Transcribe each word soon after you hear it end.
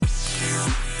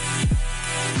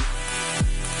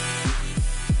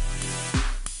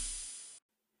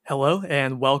Hello,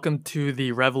 and welcome to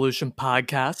the rEVolution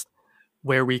podcast,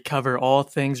 where we cover all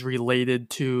things related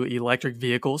to electric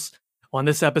vehicles. On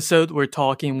this episode, we're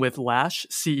talking with Lash,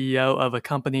 CEO of a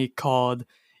company called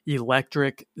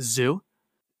Electric Zoo.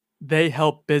 They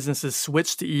help businesses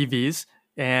switch to EVs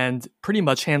and pretty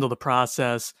much handle the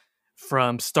process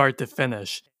from start to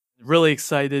finish. Really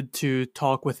excited to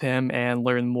talk with him and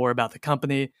learn more about the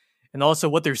company and also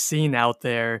what they're seeing out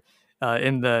there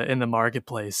in the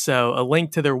marketplace. So a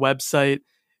link to their website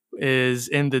is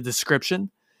in the description.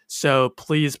 So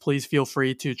please feel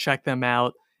free to check them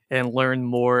out and learn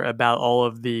more about all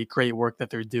of the great work that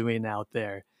they're doing out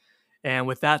there. And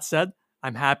with that said,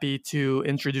 I'm happy to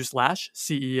introduce Lash,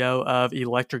 CEO of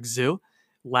Electric Zoo.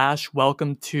 Lash,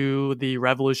 welcome to the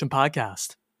rEVolution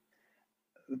podcast.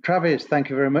 Travis, thank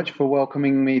you very much for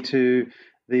welcoming me to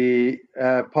the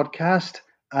podcast.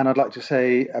 And I'd like to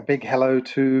say a big hello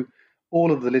to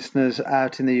all of the listeners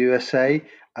out in the USA.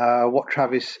 What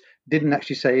Travis didn't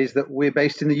actually say is that we're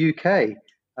based in the UK.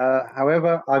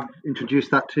 However, I've introduced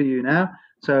that to you now.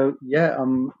 So, yeah,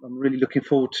 I'm really looking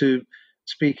forward to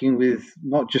speaking with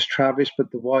not just Travis, but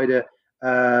the wider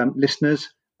listeners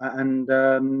and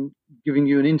giving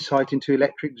you an insight into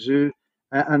Electric Zoo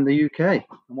and the UK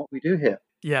and what we do here.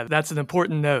 Yeah, that's an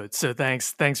important note. So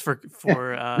thanks for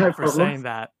No for saying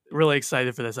that. Really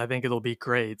excited for this. I think it'll be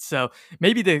great. So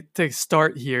maybe to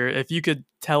start here, if you could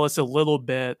tell us a little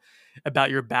bit about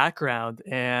your background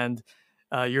and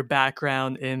your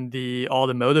background in the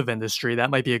automotive industry,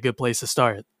 that might be a good place to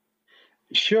start.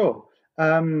 Sure.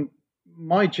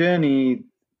 My journey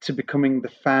to becoming the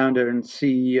founder and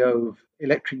CEO of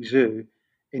Electric Zoo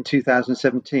in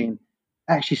 2017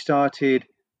 actually started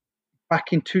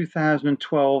back in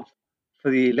 2012 for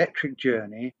the electric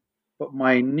journey, but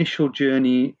my initial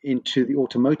journey into the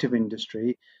automotive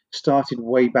industry started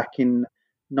way back in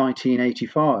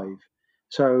 1985.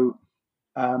 So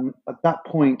at that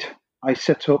point, I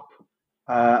set up,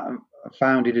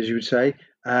 founded, as you would say,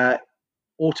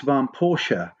 Autobahn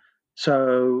Porsche.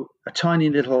 So a tiny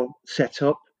little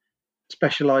setup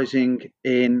specializing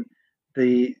in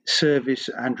the service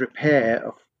and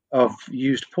repair of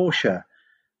used Porsche.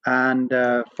 And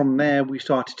from there, we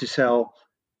started to sell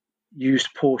used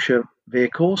Porsche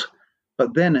vehicles.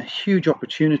 But then a huge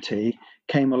opportunity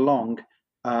came along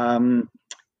in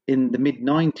the mid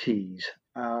 90s.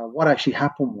 What actually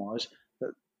happened was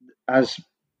that as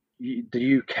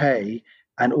the UK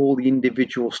and all the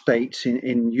individual states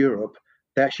in Europe,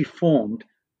 they actually formed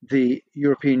the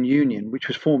European Union, which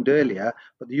was formed earlier,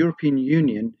 but the European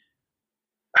Union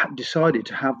decided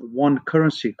to have one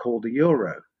currency called the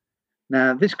euro.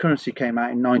 Now, this currency came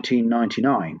out in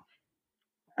 1999,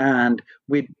 and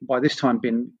we'd by this time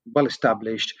been well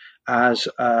established as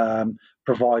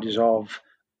providers of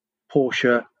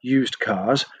Porsche used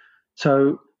cars.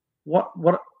 So what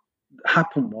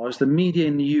happened was the media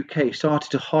in the UK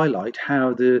started to highlight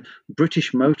how the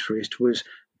British motorist was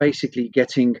basically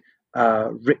getting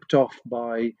ripped off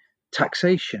by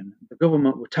taxation. The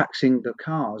government were taxing the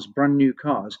cars, brand new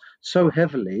cars, so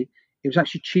heavily it was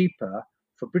actually cheaper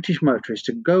for British motorists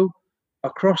to go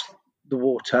across the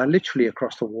water, literally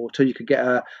across the water. You could get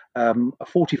a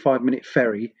 45-minute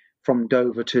ferry from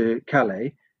Dover to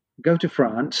Calais, go to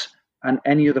France and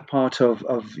any other part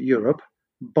of Europe,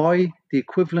 buy the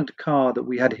equivalent car that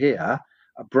we had here,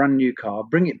 a brand new car,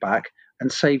 bring it back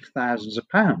and save thousands of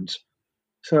pounds.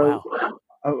 So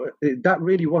that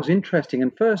really was interesting.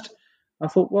 And first I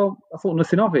thought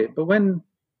nothing of it. But when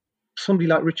somebody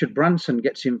like Richard Branson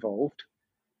gets involved,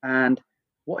 and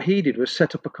what he did was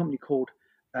set up a company called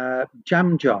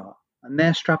Jam Jar, and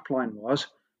their strapline was,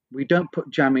 "We don't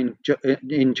put jam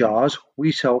in jars,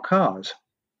 we sell cars."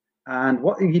 And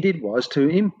what he did was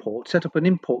to set up an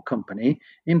import company,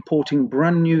 importing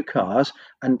brand new cars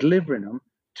and delivering them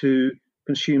to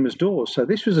consumers' doors. So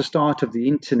this was the start of the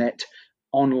internet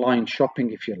online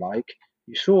shopping, if you like.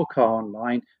 You saw a car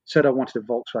online, said I wanted a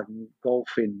Volkswagen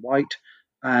Golf in white,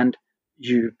 and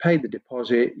you paid the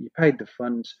deposit, you paid the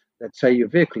funds. They'd say your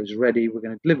vehicle is ready, we're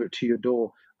going to deliver it to your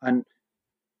door. And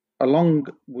along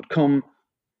would come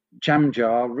Jam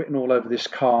Jar written all over this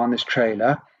car and this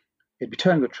trailer. It'd be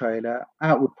turning a trailer,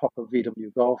 out would pop a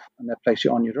VW Golf, and they'd place it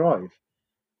on your drive.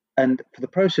 And for the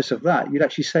process of that, you'd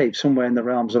actually save somewhere in the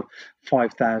realms of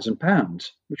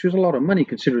 £5,000, which was a lot of money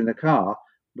considering the car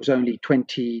was only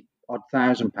 20-odd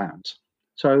thousand pounds.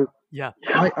 So yeah,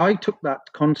 I took that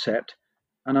concept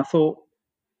and I thought,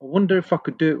 I wonder if I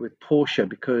could do it with Porsche,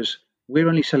 because we're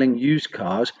only selling used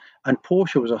cars, and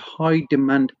Porsche was a high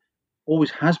demand,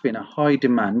 always has been a high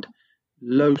demand,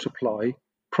 low supply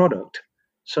product.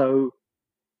 So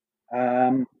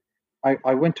I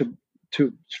went to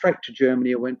straight to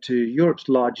Germany. I went to Europe's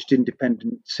largest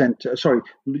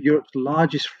Europe's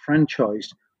largest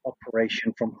franchised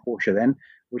operation from Porsche then,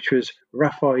 which was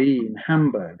Raffaele in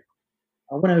Hamburg.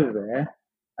 I went over there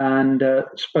and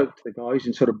spoke to the guys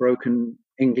in sort of broken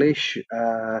English,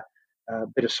 a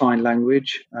bit of sign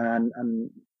language, and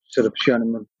sort of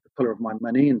showing them the colour of my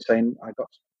money and saying, I got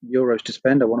euros to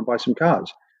spend. I want to buy some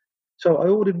cars. So I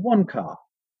ordered one car.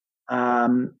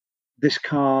 Um, this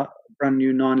car, brand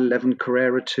new 911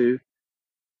 Carrera 2.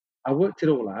 I worked it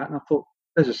all out and I thought,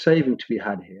 there's a saving to be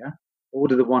had here.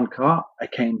 Ordered the one car. I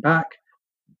came back,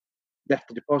 left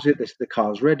the deposit. They said the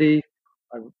car's ready.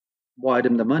 I wired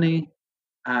them the money.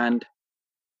 And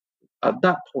at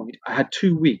that point, I had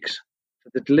 2 weeks for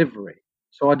the delivery.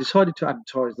 So I decided to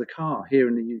advertise the car here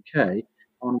in the UK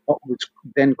on what was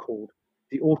then called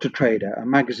the Auto Trader, a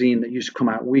magazine that used to come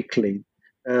out weekly.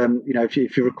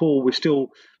 If you recall, we're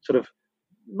still sort of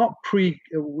not we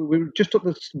were just at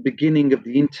the beginning of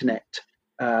the internet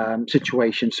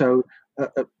situation. So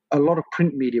a lot of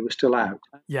print media was still out.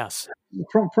 Yes.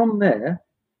 From there,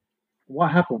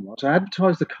 what happened was I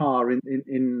advertised the car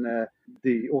in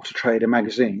the Auto Trader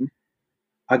magazine.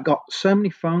 I got so many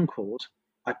phone calls.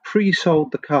 I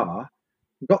pre-sold the car,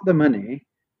 got the money,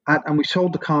 and we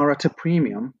sold the car at a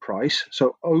premium price,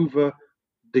 so over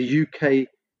the UK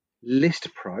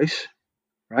list price,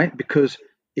 right? Because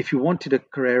if you wanted a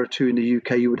Carrera 2 in the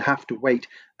UK, you would have to wait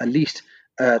at least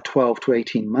 12 to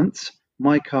 18 months.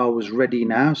 My car was ready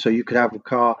now, so you could have a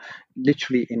car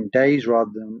literally in days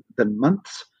rather than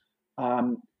months.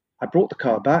 I brought the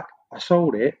car back, I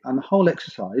sold it, and the whole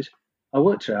exercise, I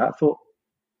worked it out. I thought,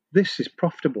 this is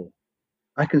profitable.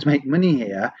 I can make money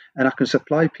here and I can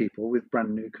supply people with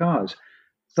brand new cars.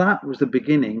 That was the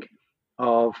beginning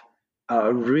of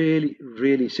a really,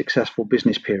 really successful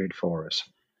business period for us.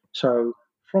 So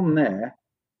from there,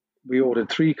 we ordered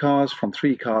 3 cars. From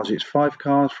 3 cars, it's 5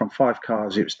 cars. From 5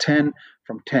 cars, it was 10.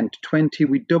 From 10 to 20,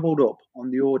 we doubled up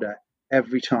on the order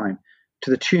every time, to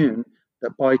the tune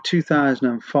that by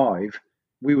 2005,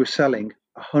 we were selling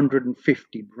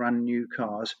 150 brand new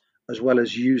cars as well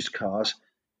as used cars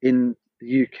in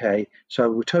the UK. So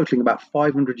we're totaling about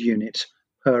 500 units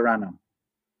per annum.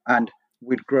 And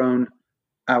we'd grown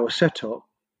our setup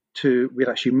we'd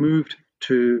actually moved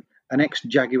to an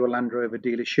ex-Jaguar Land Rover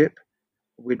dealership.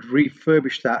 We'd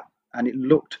refurbished that and it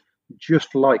looked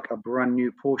just like a brand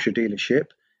new Porsche dealership.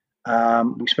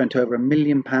 We spent over £1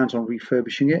 million on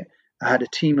refurbishing it. I had a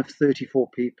team of 34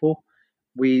 people.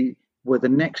 We were the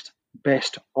next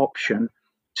best option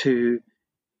to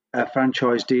a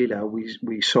franchise dealer.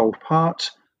 We sold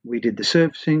parts, we did the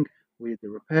servicing, we did the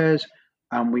repairs,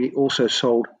 and we also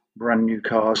sold brand new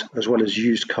cars as well as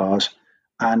used cars.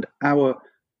 And our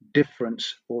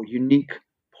difference or unique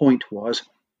point was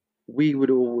we would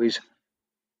always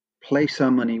place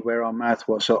our money where our mouth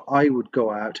was. So I would go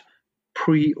out,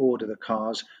 pre-order the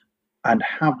cars, and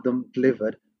have them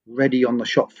delivered ready on the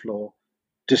shop floor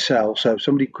to sell. So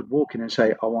somebody could walk in and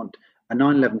say, I want a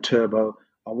 911 Turbo,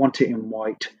 I want it in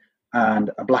white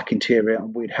and a black interior,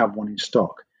 and we'd have one in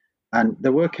stock. And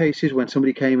there were cases when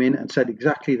somebody came in and said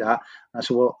exactly that. I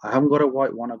said, well, I haven't got a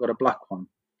white one, I've got a black one.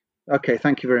 Okay,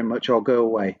 thank you very much, I'll go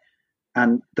away.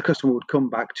 And the customer would come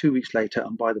back 2 weeks later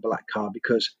and buy the black car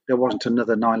because there wasn't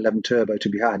another 911 Turbo to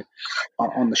be had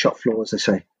on the shop floor, as they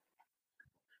say.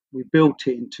 We built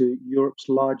it into Europe's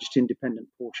largest independent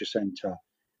Porsche centre,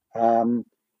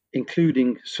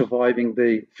 including surviving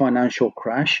the financial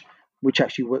crash, which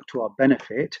actually worked to our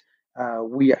benefit.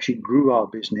 We actually grew our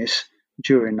business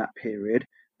during that period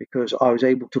because I was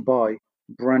able to buy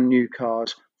brand new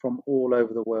cars from all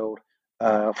over the world,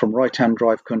 from right-hand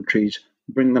drive countries,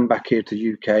 bring them back here to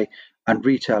the UK and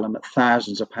retail them at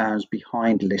thousands of pounds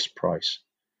behind list price.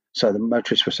 So the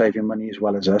motorists were saving money as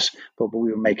well as us, but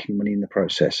we were making money in the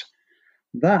process.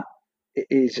 That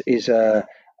is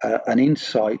an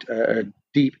insight, a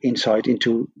deep insight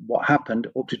into what happened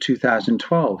up to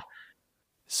 2012.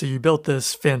 So you built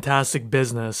this fantastic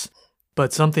business,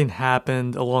 but something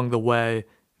happened along the way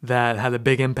that had a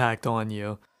big impact on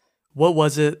you. What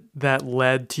was it that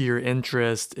led to your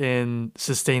interest in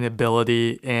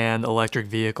sustainability and electric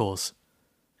vehicles?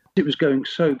 It was going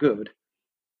so good.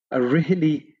 A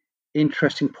really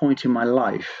interesting point in my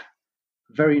life,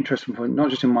 very interesting point, not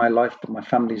just in my life, but my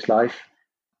family's life.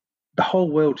 The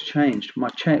whole world changed. My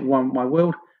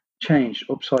world changed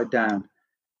upside down.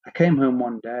 I came home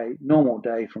one day, normal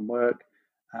day from work,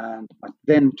 and my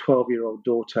then 12-year-old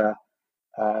daughter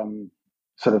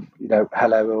sort of,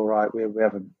 hello, all right, we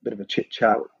have a bit of a chit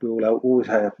chat. We all always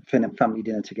have a family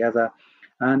dinner together,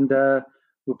 and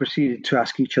we proceeded to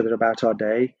ask each other about our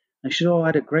day. And she said, "Oh, I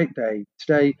had a great day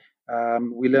today.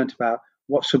 We learnt about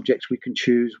what subjects we can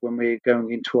choose when we're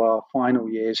going into our final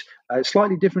years. It's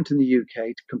slightly different in the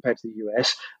UK compared to the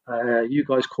US. You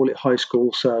guys call it high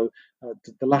school, so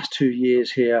the last 2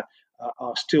 years here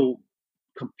are still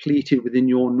completed within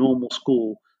your normal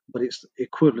school, but it's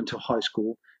equivalent to high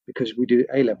school because we do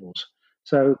A levels.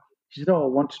 So she said, "Oh, I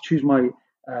want to choose my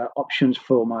options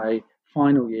for my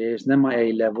final years, then my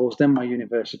A levels, then my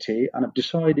university, and I've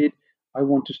decided I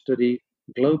want to study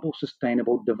global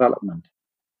sustainable development."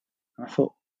 And I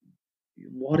thought,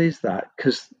 what is that?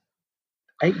 Because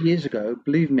 8 years ago,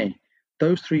 believe me,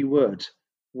 those 3 words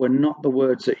were not the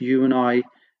words that you and I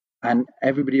and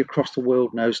everybody across the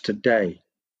world knows today.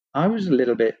 I was a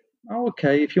little bit, "Oh,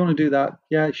 okay, if you want to do that,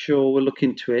 yeah, sure, we'll look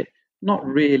into it." Not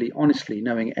really, honestly,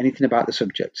 knowing anything about the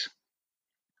subjects.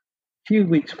 A few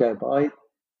weeks go by,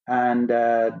 and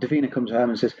Davina comes home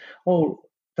and says, "Oh,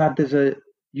 Dad, there's a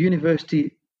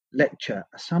university lecture,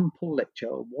 a sample lecture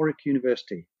at Warwick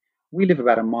University." We live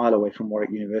about a mile away from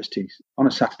Warwick University. On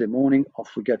a Saturday morning,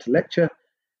 off we go to lecture.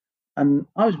 And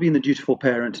I was being the dutiful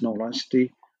parent, in all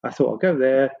honesty. I thought I'll go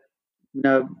there,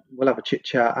 we'll have a chit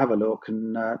chat, have a look,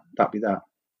 and that'll be that.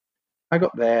 I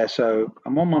got there, so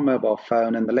I'm on my mobile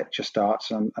phone, and the lecture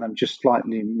starts, and I'm just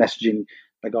slightly messaging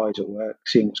the guys at work,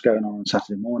 seeing what's going on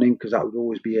Saturday morning, because that would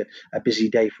always be a busy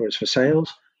day for us for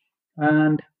sales.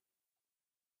 And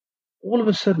all of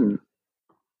a sudden,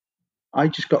 I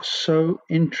just got so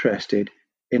interested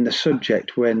in the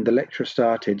subject when the lecture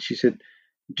started. She said,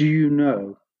 "Do you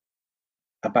know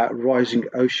about rising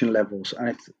ocean levels? And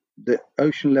if the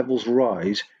ocean levels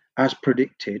rise as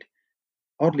predicted,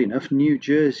 oddly enough, New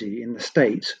Jersey in the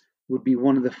States would be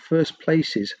one of the first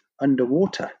places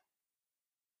underwater."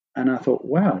 And I thought,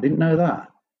 wow, I didn't know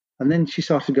that. And then she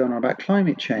started going on about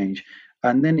climate change.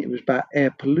 And then it was about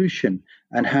air pollution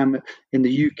and how in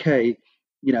the UK,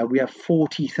 we have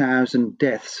 40,000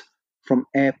 deaths from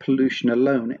air pollution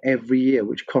alone every year,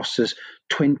 which costs us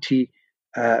 £20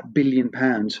 billion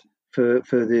for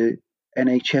the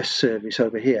NHS service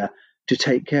over here to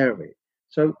take care of it.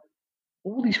 So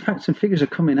all these facts and figures are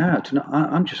coming out, and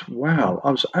I'm just, wow,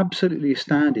 I was absolutely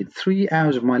astounded. 3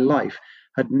 hours of my life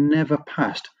had never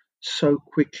passed so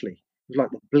quickly. It was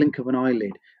like the blink of an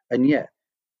eyelid, and yet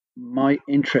my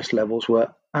interest levels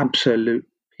were absolute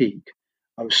peak.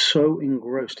 I was so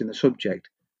engrossed in the subject,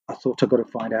 I thought I'd got to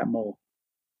find out more,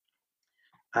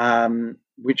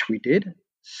 which we did.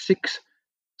 6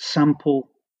 sample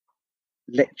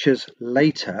lectures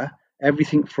later,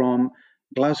 everything from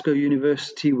Glasgow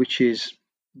University, which is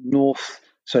north,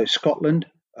 so Scotland,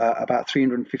 about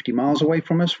 350 miles away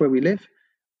from us where we live,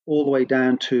 all the way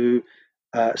down to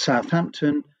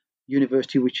Southampton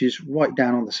University, which is right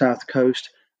down on the south coast,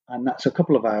 and that's a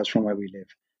couple of hours from where we live.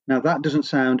 Now, that doesn't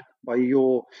sound, by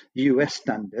your US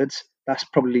standards, that's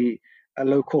probably a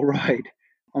local ride.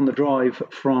 On the drive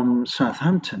from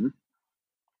Southampton,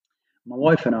 my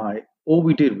wife and I, all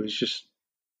we did was just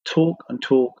talk and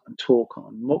talk and talk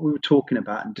on. What we were talking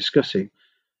about and discussing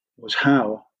was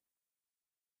how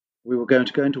we were going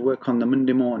to go into work on the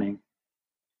Monday morning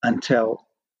and tell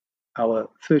our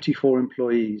 34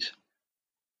 employees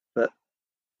that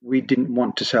we didn't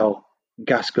want to sell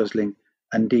gas guzzling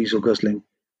and diesel guzzling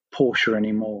Porsche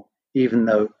anymore, even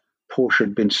though Porsche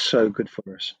had been so good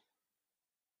for us.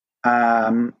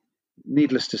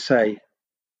 Needless to say,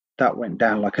 that went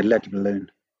down like a lead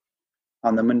balloon.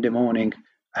 On the Monday morning,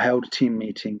 I held a team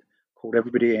meeting, called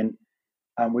everybody in,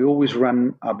 and we always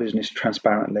run our business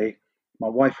transparently. My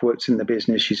wife works in the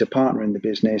business, she's a partner in the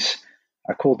business.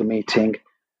 I called the meeting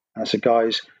and I said,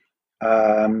 "Guys,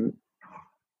 I've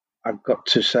got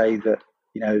to say that,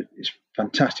 it's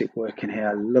fantastic working here.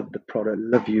 I love the product,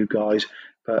 love you guys,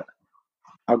 but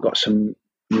I've got some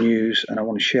news and I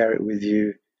want to share it with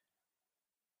you.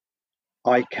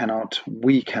 We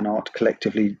cannot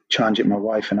collectively, change it, my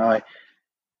wife and I,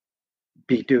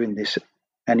 be doing this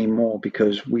anymore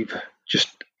because we've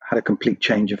just had a complete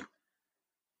change of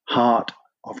heart,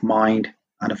 of mind,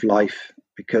 and of life,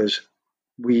 because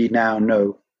we now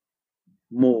know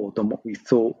more than what we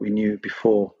thought we knew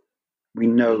before. We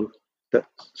know that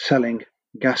selling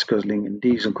gas guzzling and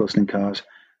diesel guzzling cars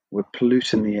were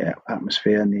polluting the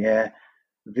atmosphere and the air.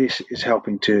 This is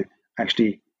helping to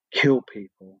actually kill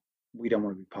people. We don't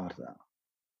want to be part of that."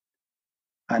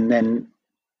 And then,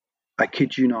 I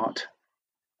kid you not,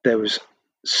 there was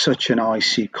such an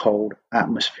icy cold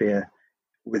atmosphere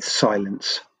with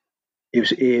silence. It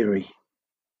was eerie.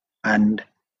 And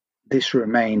this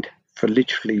remained for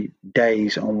literally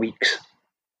days and weeks.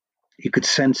 You could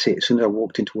sense it as soon as I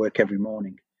walked into work every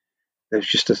morning. There was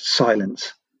just a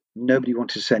silence. Nobody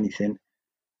wanted to say anything,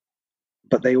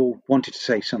 but they all wanted to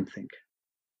say something.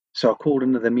 So I called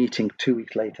another meeting 2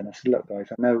 weeks later, and I said, "Look, guys,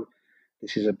 I know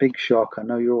this is a big shock. I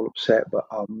know you're all upset, but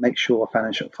I'll make sure I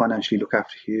financially look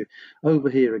after you." Over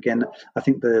here, again, I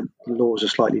think the laws are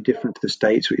slightly different to the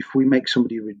States. If we make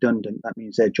somebody redundant, that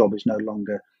means their job is no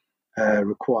longer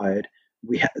required.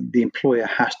 The employer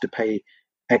has to pay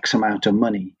X amount of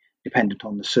money, dependent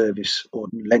on the service or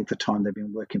length of time they've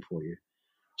been working for you.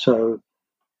 So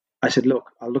I said,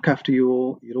 "Look, I'll look after you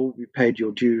all. You'll all be paid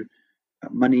your due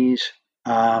monies.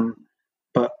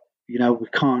 But we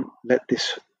can't let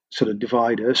this sort of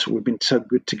divide us. We've been so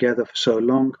good together for so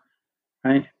long,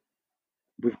 right?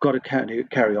 We've got to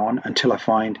carry on until I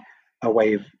find a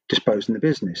way of disposing the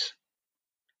business."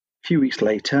 A few weeks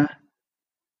later,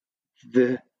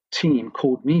 the team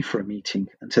called me for a meeting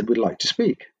and said, "We'd like to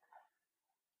speak."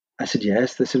 I said,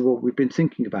 "Yes." They said, "Well, we've been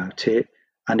thinking about it,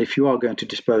 and if you are going to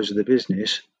dispose of the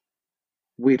business,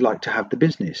 we'd like to have the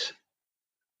business.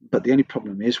 But the only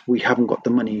problem is we haven't got the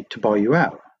money to buy you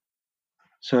out."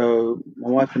 So my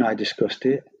wife and I discussed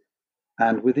it,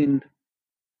 and within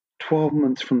 12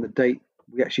 months from the date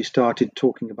we actually started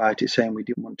talking about it, saying we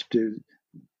didn't want to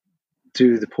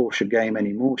do the Porsche game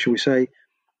anymore, shall we say,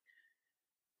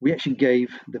 we actually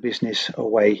gave the business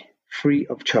away free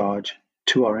of charge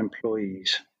to our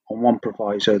employees on one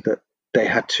proviso, that they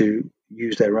had to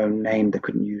use their own name. They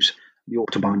couldn't use the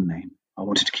Autobahn name. I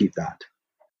wanted to keep that.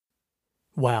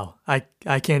 Wow. I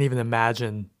can't even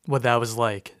imagine what that was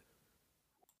like.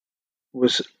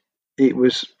 It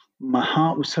was my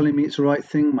heart was telling me it's the right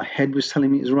thing. My head was telling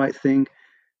me it's the right thing.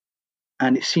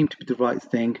 And it seemed to be the right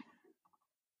thing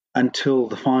until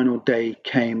the final day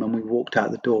came and we walked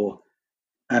out the door.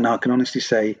 And I can honestly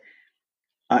say,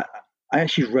 I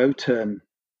actually wrote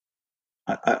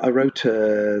I wrote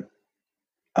a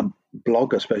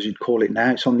blog, I suppose you'd call it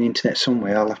now. It's on the internet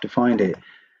somewhere. I'll have to find it.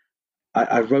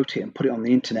 I wrote it and put it on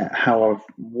the internet, how I'm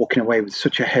walking away with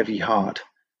such a heavy heart,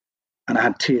 and I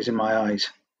had tears in my eyes.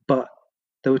 But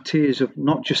there were tears of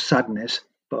not just sadness,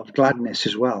 but of gladness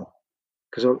as well,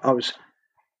 because I was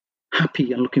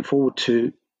happy and looking forward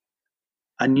to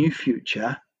a new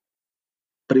future,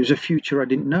 but it was a future I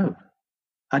didn't know.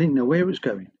 I didn't know where it was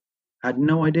going. I had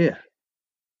no idea.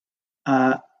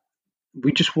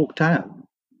 We just walked out.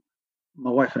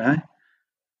 My wife and I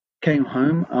came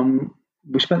home, and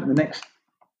we spent the next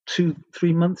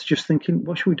 2-3 months just thinking,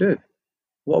 what should we do?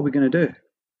 What are we going to do?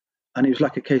 And it was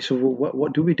like a case of, well,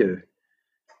 what do we do?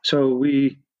 So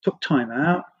we took time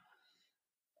out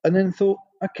and then thought,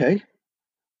 okay,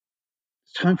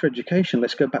 it's time for education.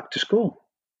 Let's go back to school.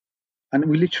 And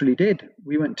we literally did.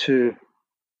 We went to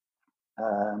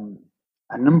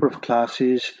a number of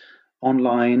classes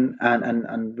online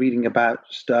and reading about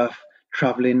stuff,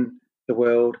 traveling the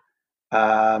world,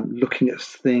 looking at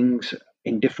things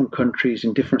in different countries,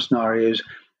 in different scenarios,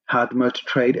 how the motor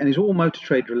trade, and it's all motor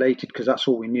trade related because that's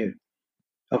all we knew,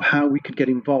 of how we could get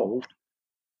involved,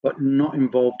 but not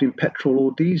involved in petrol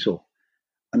or diesel.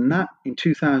 And that in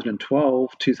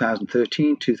 2012,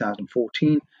 2013,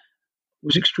 2014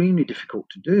 was extremely difficult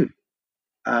to do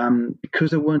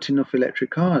because there weren't enough electric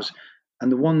cars.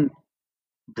 And the one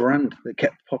brand that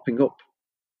kept popping up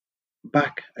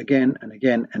back again and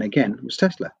again and again was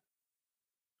Tesla.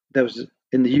 There was,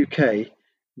 in the UK,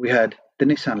 we had the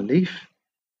Nissan Leaf,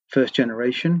 first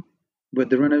generation, with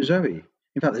the Renault Zoe.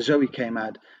 In fact, the Zoe came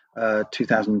out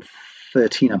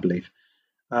 2013, I believe.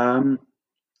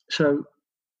 So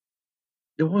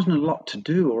there wasn't a lot to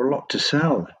do or a lot to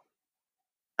sell,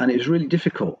 and it was really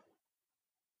difficult.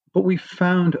 But we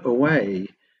found a way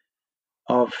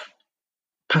of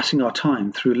passing our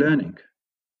time through learning.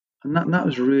 And that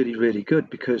was really, really good,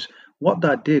 because what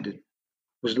that did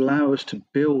was allow us to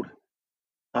build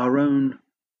our own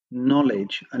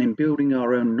knowledge. And in building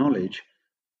our own knowledge,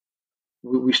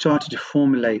 we started to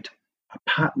formulate a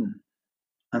pattern.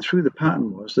 And through the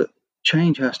pattern was that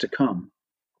change has to come.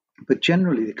 But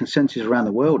generally, the consensus around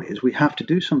the world is we have to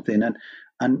do something.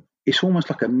 And it's almost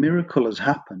like a miracle has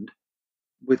happened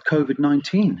with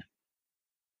COVID-19.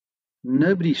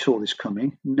 Nobody saw this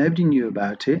coming. Nobody knew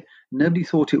about it. Nobody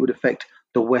thought it would affect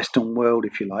the Western world,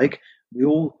 if you like. We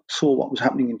all saw what was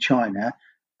happening in China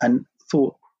and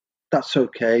thought, that's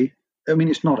okay. I mean,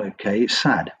 it's not okay. It's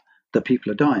sad that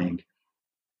people are dying.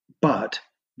 But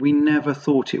we never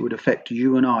thought it would affect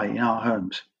you and I in our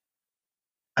homes.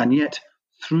 And yet,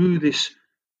 through this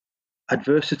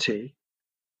adversity,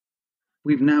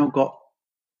 we've now got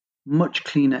much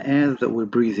cleaner air that we're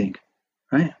breathing,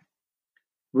 right?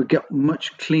 We get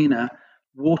much cleaner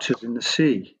waters in the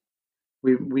sea.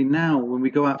 We now, when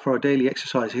we go out for our daily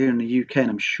exercise here in the UK,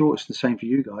 and I'm sure it's the same for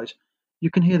you guys,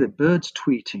 you can hear the birds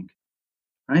tweeting,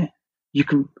 right? You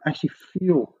can actually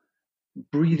feel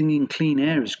breathing in clean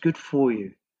air is good for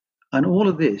you. And all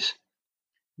of this,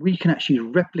 we can actually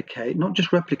replicate, not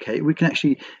just replicate, we can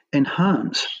actually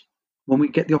enhance when we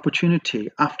get the opportunity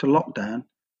after lockdown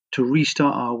to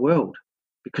restart our world,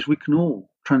 because we can all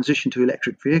transition to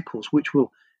electric vehicles, which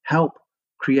will help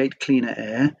create cleaner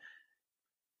air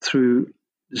through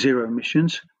zero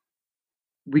emissions.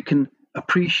 We can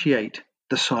appreciate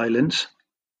the silence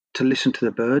to listen to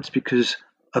the birds because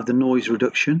of the noise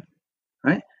reduction,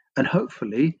 right? And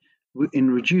hopefully,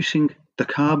 in reducing the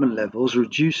carbon levels,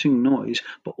 reducing noise,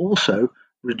 but also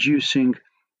reducing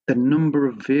the number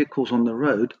of vehicles on the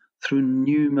road through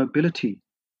new mobility.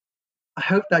 I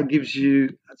hope that gives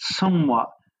you somewhat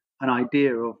an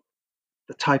idea of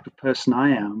the type of person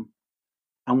I am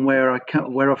and where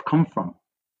I've come from.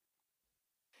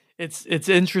 It's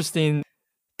interesting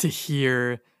to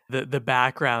hear the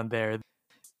background there.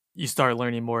 You start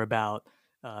learning more about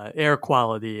air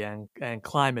quality and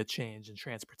climate change and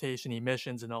transportation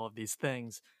emissions and all of these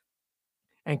things,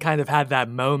 and kind of had that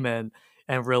moment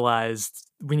and realized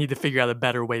we need to figure out a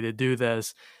better way to do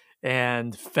this,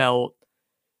 and felt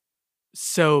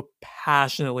so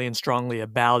passionately and strongly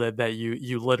about it that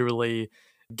you literally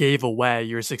gave away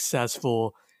your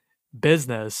successful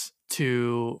business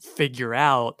to figure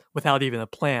out, without even a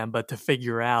plan, but to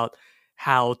figure out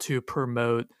how to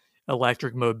promote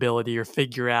electric mobility, or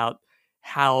figure out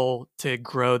how to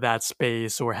grow that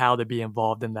space or how to be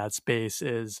involved in that space.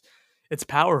 It's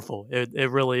powerful. It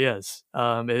really is.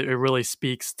 It really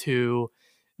speaks to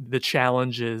the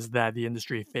challenges that the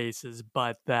industry faces,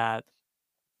 but that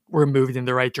we're moving in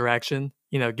the right direction.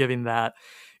 Given that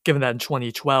in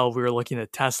 2012 we were looking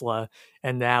at Tesla,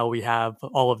 and now we have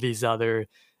all of these other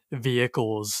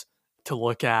vehicles to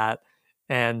look at,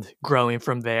 and growing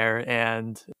from there,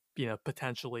 and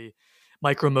potentially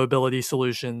micromobility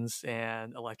solutions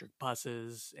and electric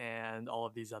buses and all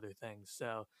of these other things.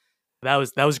 So that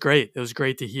was great. It was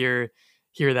great to hear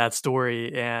that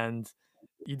story, and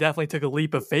you definitely took a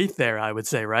leap of faith there, I would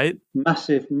say, right?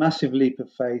 Massive leap of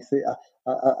faith.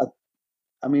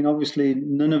 I mean, obviously,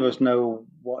 none of us know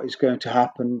what is going to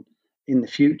happen in the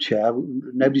future.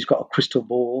 Nobody's got a crystal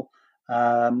ball,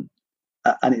 and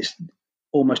it's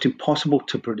almost impossible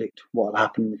to predict what will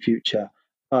happen in the future.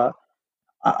 But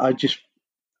I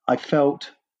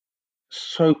felt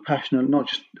so passionate. Not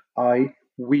just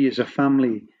we as a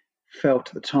family felt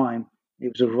at the time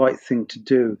it was the right thing to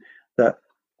do. That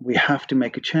we have to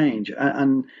make a change,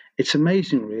 and it's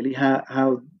amazing, really,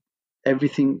 how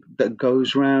everything that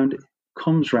goes round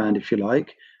comes round, if you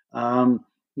like. The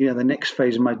next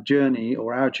phase of my journey,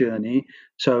 or our journey.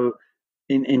 So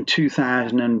in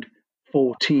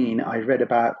 2014, I read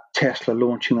about Tesla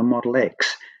launching the Model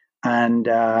X, and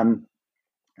I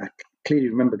clearly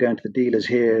remember going to the dealers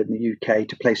here in the UK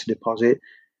to place a deposit.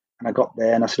 And I got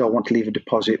there and I said, I want to leave a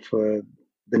deposit for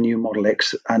the new Model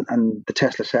X. And the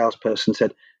Tesla salesperson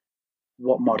said,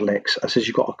 what Model X? I said,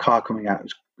 you've got a car coming out.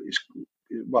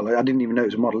 Well, I didn't even know it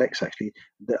was a Model X, actually.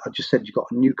 I just said, you've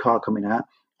got a new car coming out.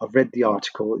 I've read the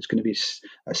article. It's going to be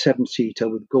a 7-seater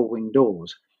with gull-wing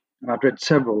doors. And I'd read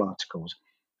several articles.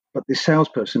 But the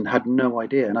salesperson had no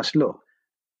idea. And I said, look,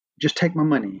 just take my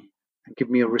money and give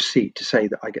me a receipt to say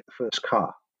that I get the first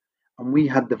car. And we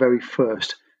had the very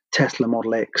first Tesla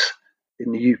Model X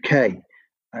in the UK.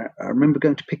 I remember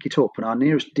going to pick it up, and our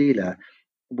nearest dealer,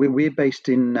 we're based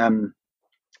in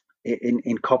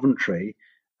Coventry,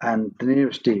 and the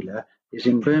nearest dealer is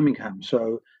in Birmingham,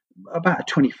 so about a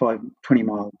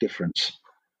 20-mile difference.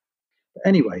 But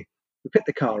anyway, we picked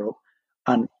the car up,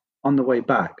 and on the way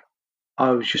back,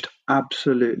 I was just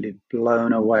absolutely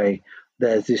blown away.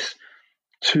 There's this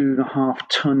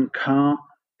 2.5-ton car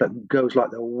that goes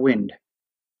like the wind,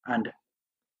 and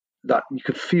that you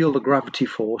could feel the gravity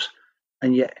force,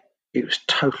 and yet it was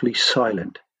totally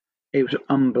silent. It was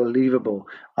unbelievable.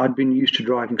 I'd been used to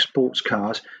driving sports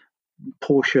cars.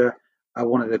 Porsche are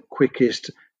one of the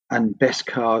quickest and best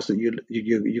cars that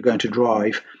you're going to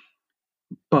drive,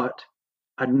 but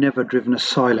I'd never driven a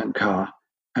silent car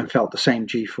and felt the same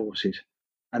G-forces.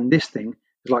 And this thing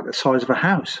is like the size of a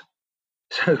house.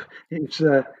 So it's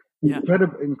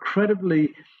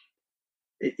incredibly.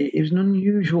 It was an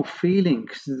unusual feeling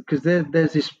because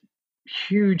there's this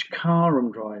huge car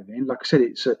I'm driving. Like I said,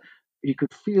 you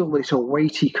could feel it's a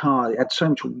weighty car. It had so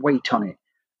much weight on it,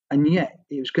 and yet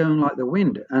it was going like the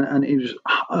wind, and it was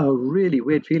a really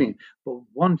weird feeling. But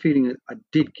one feeling that I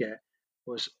did get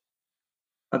was,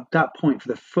 at that point, for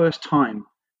the first time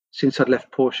since I'd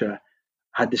left Porsche, I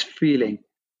had this feeling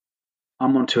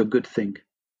I'm onto a good thing.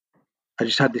 I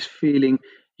just had this feeling.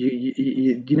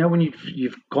 You know, when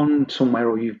you've gone somewhere,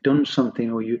 or you've done something,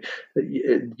 or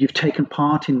you've taken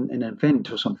part in an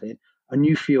event or something, and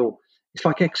it's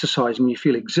like exercising. You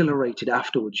feel exhilarated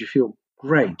afterwards. You feel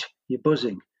great. You're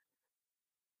buzzing.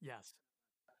 Yes.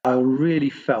 I really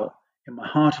felt in my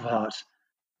heart of hearts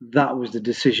that was the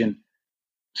decision,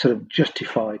 sort of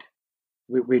justified.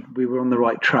 We were on the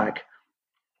right track.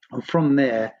 And from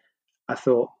there,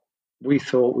 we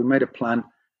made a plan.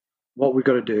 What we've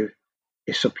got to do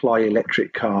is supply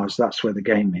electric cars. That's where the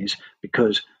game is,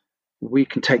 because we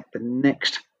can take the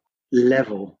next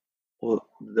level, or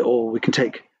we can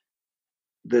take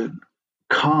the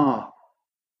car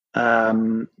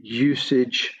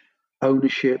usage,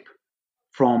 ownership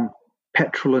from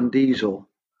petrol and diesel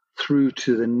through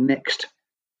to the next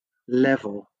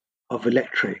level of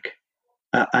electric.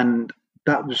 And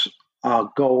that was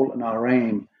our goal and our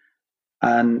aim.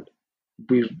 And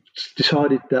we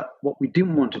decided that what we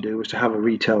didn't want to do was to have a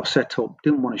retail setup,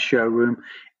 didn't want a showroom.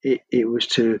 It was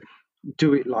to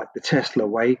do it like the Tesla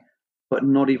way, but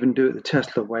not even do it the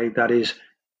Tesla way, that is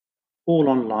all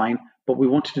online. But we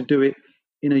wanted to do it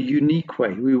in a unique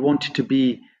way. We wanted to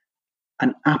be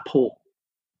an Apple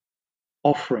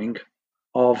offering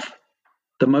of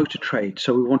the motor trade.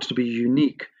 So we wanted to be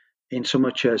unique in so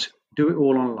much as do it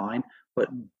all online, but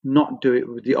not do it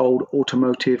with the old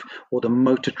automotive or the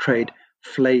motor trade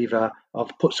flavor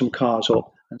of put some cars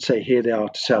up and say, here they are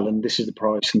to sell, and this is the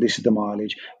price, and this is the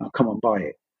mileage, and come and buy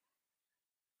it.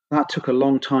 That took a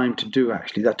long time to do,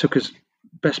 actually. That took us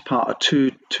best part of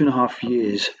 2.5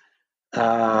 years.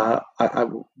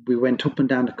 We went up and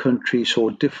down the country, saw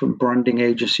different branding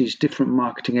agencies, different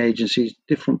marketing agencies,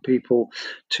 different people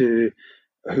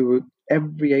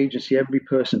every agency, every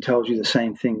person tells you the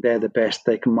same thing. They're the best.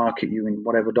 They can market you in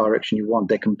whatever direction you want.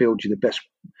 They can build you the best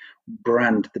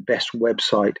brand, the best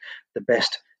website, the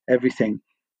best everything.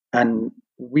 And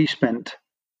we spent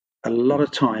a lot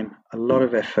of time, a lot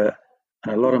of effort,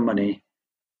 and a lot of money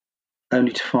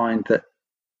only to find that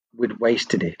we'd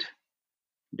wasted it,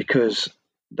 because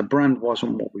the brand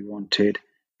wasn't what we wanted.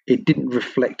 It didn't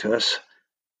reflect us.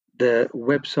 The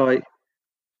website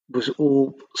was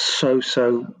all so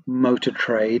motor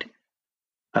trade,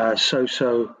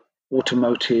 so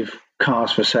automotive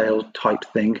cars for sale type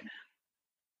thing.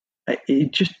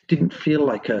 It just didn't feel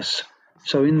like us.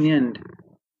 So in the end,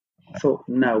 I thought,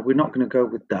 no, we're not going to go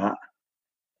with that.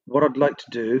 What I'd like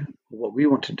to do, what we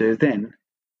want to do then,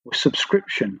 was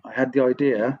subscription. I had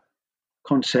the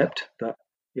concept that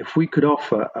if we could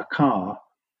offer a car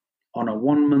on a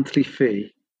 1 monthly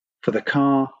fee for the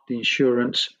car, the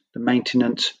insurance, the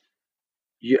maintenance,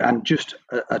 and just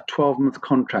a 12-month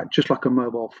contract, just like a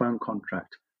mobile phone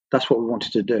contract. That's what we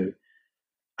wanted to do.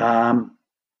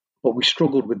 But we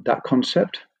struggled with that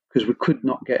concept because we could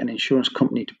not get an insurance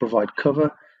company to provide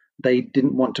cover. They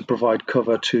didn't want to provide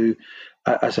cover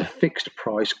as a fixed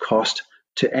price cost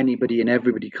to anybody and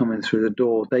everybody coming through the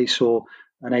door. They saw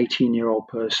an 18-year-old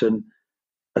person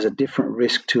as a different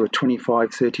risk to a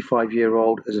 25,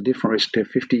 35-year-old, as a different risk to a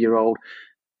 50-year-old,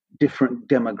 different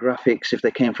demographics if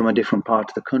they came from a different part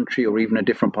of the country or even a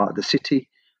different part of the city.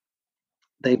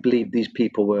 They believed these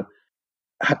people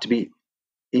had to be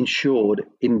insured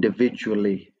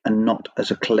individually and not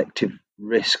as a collective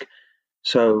risk.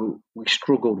 So we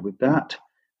struggled with that.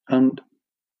 And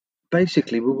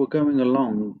basically we were going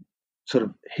along sort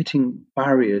of hitting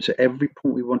barriers. At every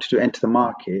point we wanted to enter the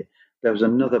market, there was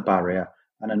another barrier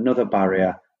and another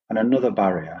barrier and another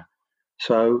barrier.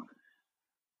 So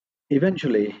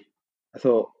eventually I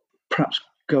thought perhaps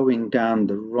going down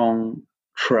the wrong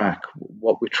track.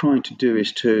 What we're trying to do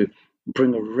is to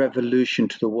bring a revolution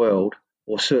to the world,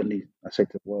 or certainly I say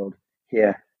to the world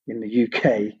here in the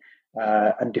UK,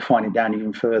 and define it down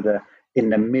even further in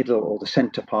the middle or the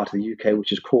centre part of the UK,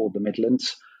 which is called the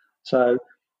Midlands. So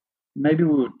maybe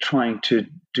we were trying to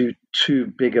do too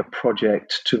big a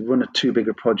project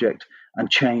and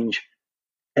change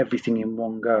everything in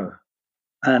one go.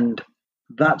 And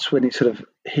that's when it sort of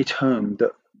hit home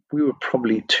that we were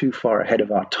probably too far ahead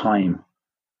of our time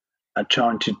at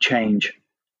trying to change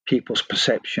people's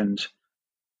perceptions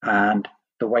and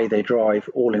the way they drive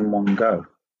all in one go.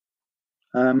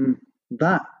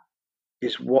 That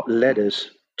is what led us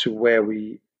to where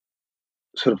we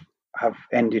sort of have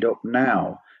ended up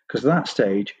now. Because at that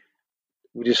stage,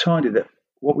 we decided that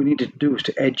what we needed to do was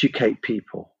to educate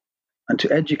people. And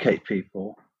to educate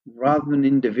people, rather than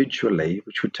individually,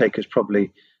 which would take us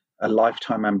probably a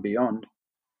lifetime and beyond,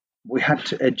 we had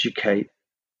to educate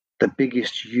the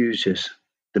biggest users.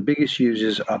 The biggest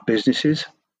users are businesses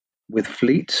with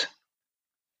fleets.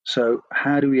 So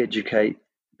how do we educate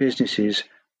businesses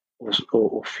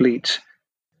or fleets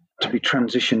to be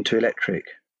transitioned to electric?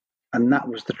 And that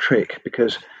was the trick,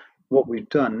 because what we've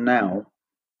done now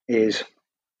is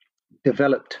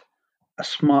developed a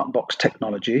smart box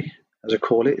technology, as I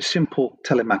call it, simple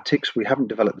telematics. We haven't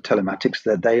developed the telematics,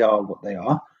 that they are what they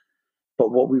are.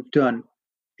 But what we've done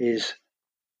is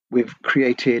we've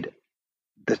created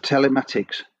the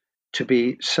telematics to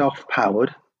be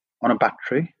self-powered on a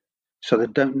battery. So they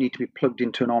don't need to be plugged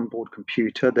into an onboard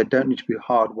computer. They don't need to be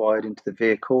hardwired into the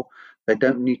vehicle. They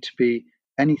don't need to be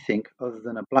anything other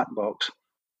than a black box.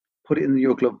 Put it in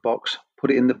your glove box,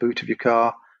 put it in the boot of your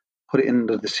car, put it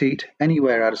under the seat,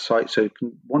 anywhere out of sight. So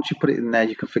once you put it in there,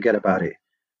 you can forget about it.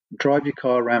 Drive your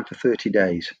car around for 30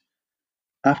 days.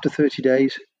 After 30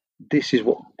 days, this is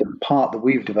what the part that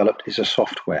we've developed is a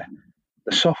software.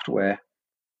 The software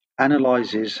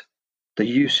analyzes the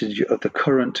usage of the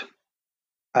current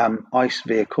ICE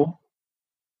vehicle,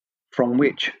 from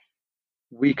which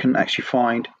we can actually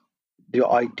find the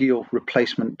ideal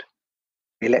replacement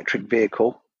electric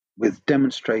vehicle with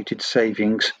demonstrated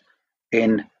savings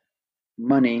in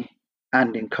money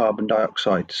and in carbon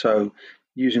dioxide. So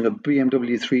using a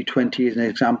BMW 320 as an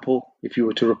example, if you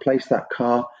were to replace that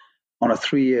car on a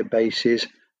 3-year basis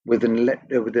with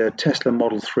a Tesla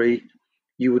Model 3,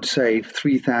 you would save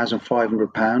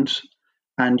 £3,500,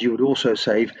 and you would also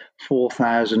save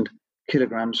 4,000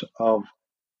 kilograms of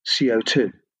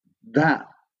CO2. That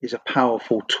is a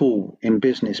powerful tool in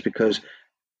business, because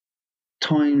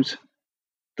times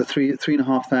the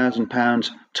 £3,500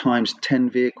 times 10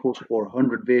 vehicles or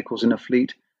 100 vehicles in a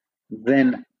fleet,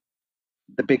 then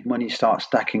the big money starts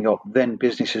stacking up. Then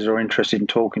businesses are interested in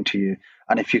talking to you.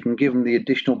 And if you can give them the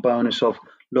additional bonus of,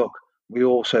 look, we're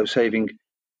also saving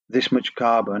this much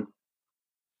carbon,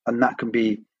 and that can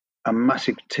be a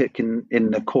massive tick in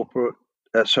the corporate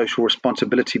social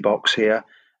responsibility box here,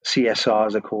 CSR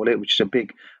as I call it, which is a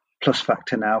big plus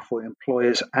factor now for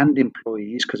employers and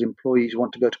employees, because employees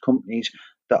want to go to companies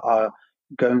that are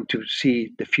going to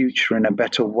see the future in a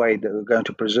better way, that are going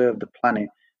to preserve the planet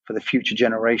for the future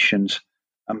generations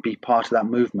and be part of that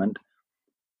movement.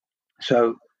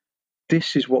 So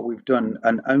this is what we've done,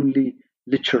 and only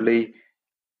literally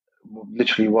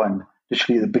at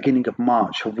the beginning of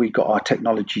March have we got our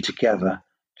technology together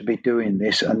to be doing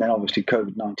this, and then obviously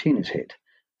COVID-19 has hit.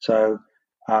 So,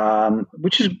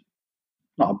 which is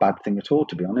not a bad thing at all,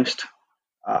 to be honest.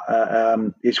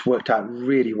 It's worked out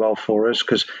really well for us,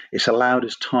 because it's allowed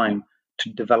us time to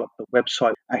develop the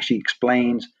website. Actually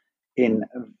explains in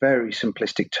very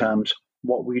simplistic terms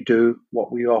what we do,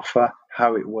 what we offer,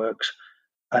 how it works,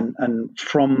 and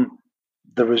from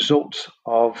the results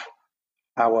of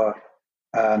our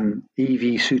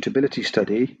EV suitability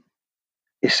study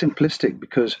is simplistic,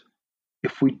 because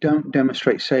if we don't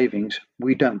demonstrate savings,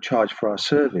 we don't charge for our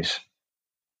service.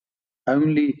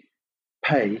 Only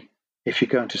pay if you're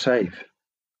going to save.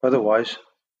 Otherwise,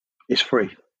 it's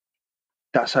free.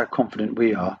 That's how confident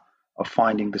we are of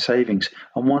finding the savings.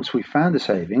 And once we've found the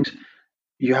savings,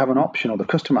 you have an option, or the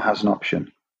customer has an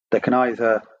option. They can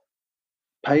either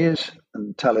pay us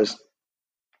and tell us,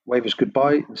 wave us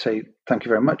goodbye and say, thank you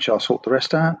very much, I'll sort the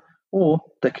rest out, or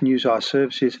they can use our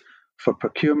services for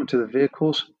procurement of the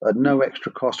vehicles at no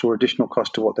extra cost or additional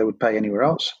cost to what they would pay anywhere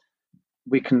else.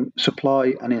 We can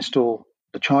supply and install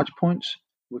the charge points.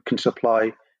 We can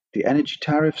supply the energy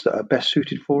tariffs that are best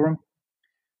suited for them.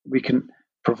 We can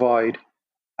provide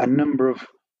a number of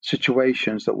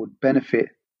situations that would benefit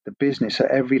the business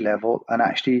at every level, and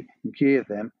actually gear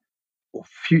them, or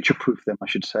future-proof them, I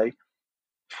should say,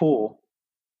 for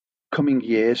coming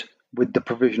years with the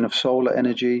provision of solar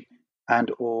energy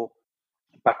and or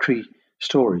battery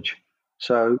storage.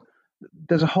 So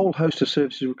there's a whole host of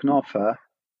services we can offer,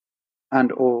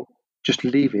 and or just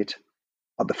leave it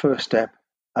at the first step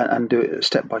and do it at a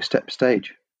step-by-step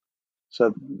stage.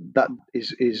 So that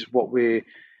is what we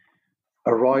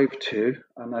arrived to.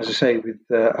 And as I say, with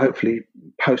hopefully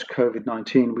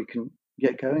post-COVID-19, we can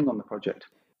get going on the project.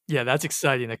 Yeah, that's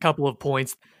exciting. A couple of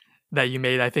points that you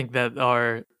made, I think, that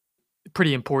are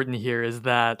pretty important here, is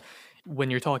that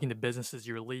when you're talking to businesses,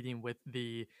 you're leading with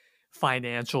the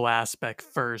financial aspect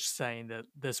first, saying that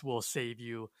this will save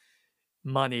you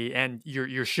money, and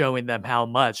you're showing them how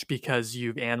much, because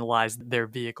you've analyzed their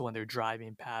vehicle and their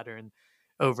driving pattern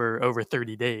over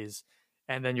 30 days.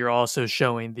 And then you're also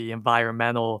showing the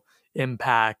environmental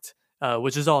impact,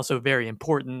 which is also very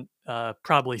important,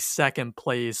 probably second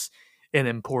place in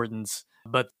importance.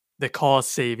 But the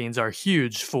cost savings are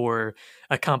huge for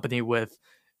a company with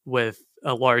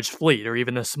a large fleet, or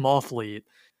even a small fleet.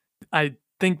 I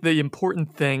think the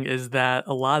important thing is that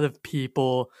a lot of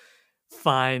people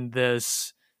find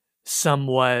this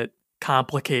somewhat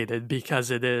complicated, because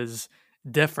it is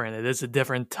different. It is a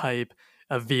different type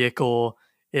of vehicle.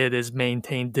 It is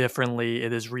maintained differently.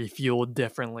 It is refueled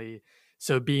differently.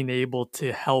 So being able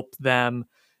to help them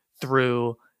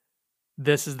through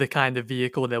this is the kind of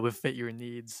vehicle that would fit your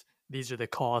needs. These are the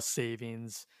cost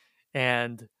savings,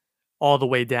 and all the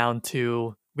way down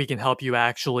to we can help you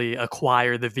actually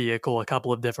acquire the vehicle a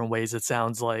couple of different ways, it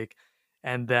sounds like.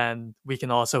 And then we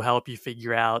can also help you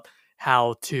figure out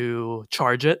how to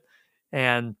charge it.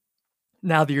 And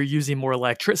now that you're using more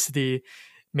electricity,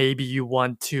 maybe you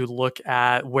want to look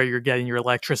at where you're getting your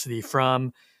electricity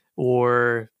from,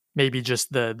 or maybe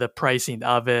just the pricing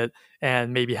of it,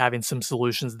 and maybe having some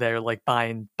solutions there like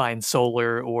buying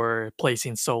solar or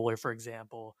placing solar, for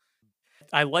example.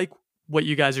 I like what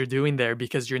you guys are doing there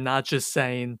because you're not just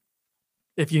saying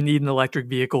if you need an electric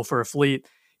vehicle for a fleet,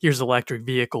 here's electric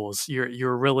vehicles.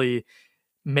 You're really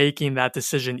making that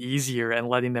decision easier and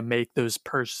letting them make those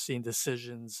purchasing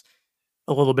decisions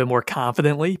a little bit more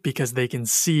confidently because they can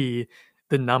see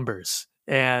the numbers.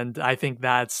 And I think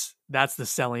that's the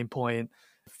selling point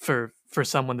for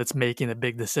someone that's making a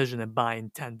big decision and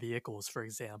buying 10 vehicles, for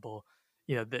example.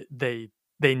 They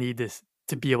need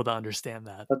to be able to understand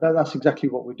that. But that's exactly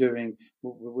what we're doing.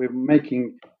 We're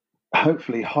making,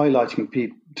 hopefully, highlighting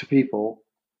to people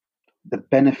the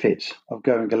benefits of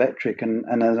going electric. And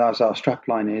as our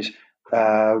strapline is,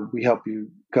 we help you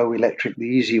go electric the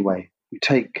easy way. We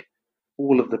take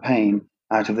all of the pain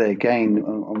out of their gain.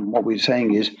 And what we're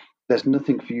saying is there's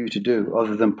nothing for you to do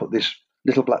other than put this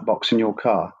little black box in your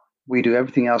car. We do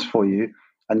everything else for you,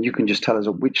 and you can just tell us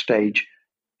at which stage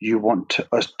you want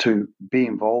us to be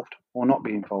involved or not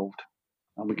be involved,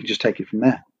 and we can just take it from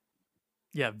there.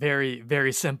 Yeah, very,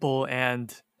 very simple.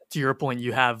 And to your point,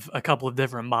 you have a couple of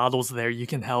different models there. You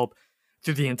can help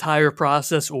through the entire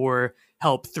process or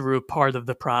help through part of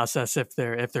the process if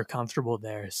they're comfortable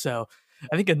there. So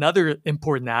I think another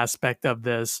important aspect of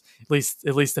this,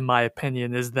 at least in my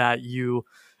opinion, is that you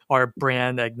are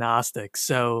brand agnostic.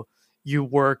 So you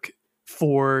work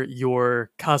for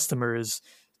your customers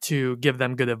to give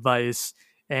them good advice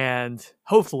and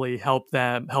hopefully help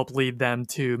lead them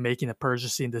to making a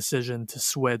purchasing decision to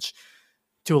switch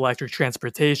to electric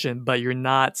transportation, but you're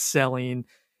not selling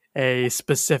a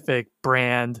specific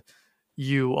brand.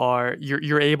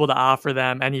 You're able to offer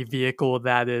them any vehicle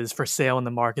that is for sale in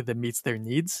the market that meets their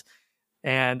needs.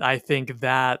 And I think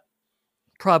that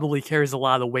probably carries a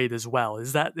lot of weight as well.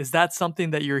 Is that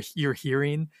something that you're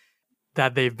hearing,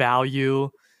 that they value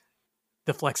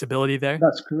the flexibility there?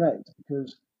 That's correct,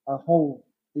 because our whole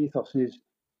ethos is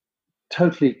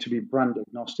totally to be brand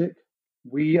agnostic.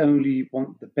 We only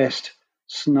want the best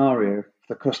scenario for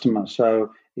the customer.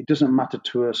 So it doesn't matter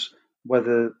to us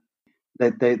whether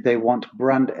they want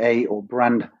brand A or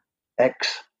brand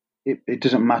X. It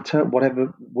doesn't matter.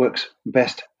 Whatever works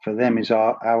best for them is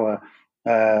our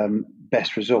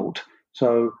best result.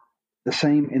 So the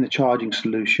same in the charging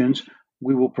solutions.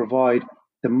 We will provide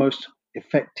the most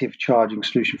effective charging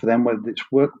solution for them, whether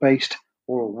it's work-based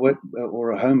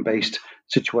or a home-based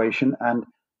situation. And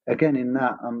again, in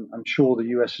that, I'm sure the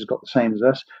US has got the same as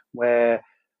us, where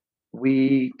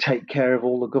we take care of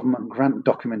all the government grant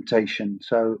documentation.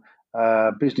 So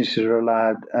businesses are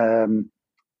allowed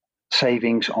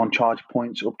savings on charge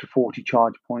points, up to 40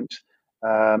 charge points.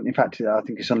 In fact, I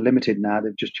think it's unlimited now.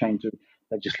 They've just changed the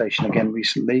legislation again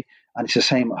recently. And it's the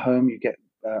same at home. You get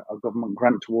a government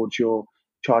grant towards your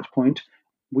charge point.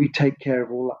 We take care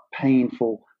of all that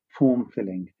painful form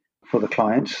filling for the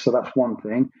clients. So that's one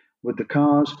thing. With the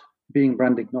cars, being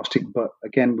brand agnostic, but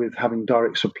again, with having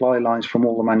direct supply lines from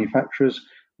all the manufacturers,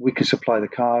 we can supply the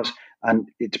cars, and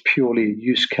it's purely a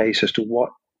use case as to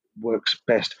what works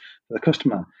best for the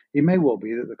customer. It may well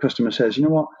be that the customer says, you know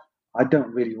what, I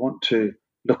don't really want to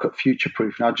look at future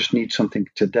proof, and I just need something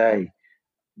today.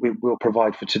 We will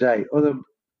provide for today.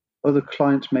 Other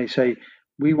clients may say,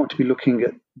 we want to be looking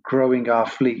at growing our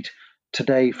fleet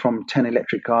today from 10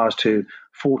 electric cars to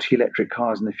 40 electric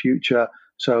cars in the future.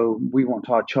 So we want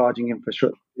our charging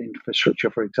infrastructure,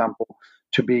 for example,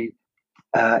 to be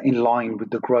in line with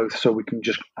the growth, so we can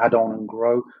just add on and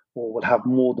grow, or we'll have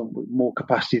more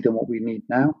capacity than what we need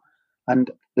now. And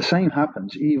the same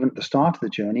happens even at the start of the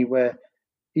journey, where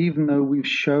even though we've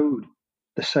showed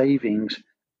the savings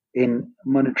in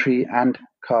monetary and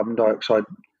carbon dioxide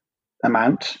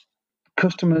amounts,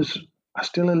 customers are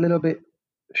still a little bit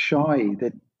shy.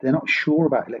 They're not sure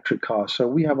about electric cars. So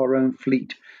we have our own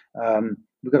fleet.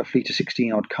 We've got a fleet of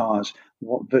 16 odd cars,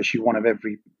 virtually one of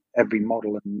every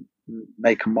model and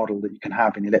make and model that you can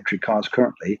have in electric cars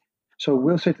currently. So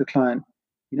we'll say to the client,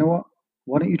 you know what,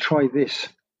 why don't you try this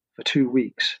for 2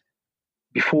 weeks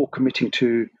before committing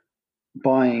to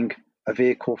buying a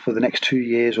vehicle for the next 2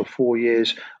 years or 4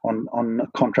 years on a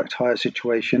contract hire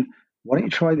situation. Why don't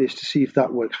you try this to see if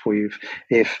that works for you?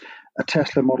 If a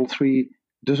Tesla Model 3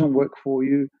 doesn't work for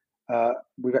you,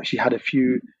 We've actually had a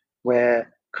few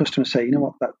where customers say, you know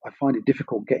what, that I find it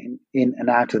difficult getting in and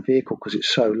out of the vehicle because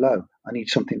it's so low. I need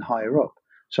something higher up.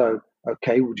 So,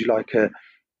 okay, would you like a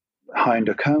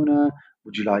Hyundai Kona?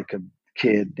 Would you like a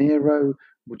Kia Niro?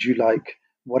 Would you like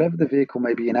whatever the vehicle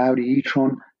may be, an Audi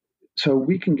e-tron? So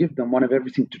we can give them one of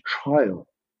everything to trial.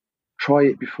 Try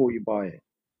it before you buy it.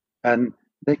 And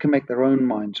they can make their own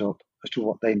minds up as to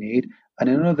what they need. And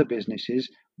in other businesses,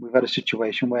 we've had a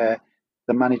situation where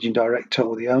the managing director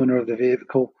or the owner of the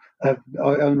vehicle,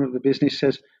 owner of the business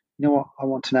says, you know what, I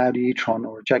want an Audi e-tron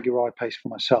or a Jaguar I-Pace for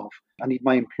myself. I need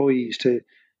my employees to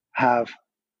have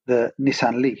the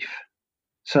Nissan Leaf.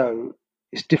 So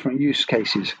it's different use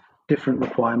cases, different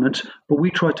requirements, but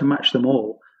we try to match them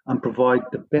all and provide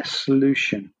the best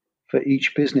solution for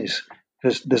each business,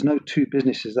 because there's no two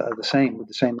businesses that are the same with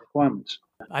the same requirements.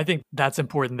 I think that's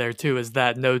important there too, is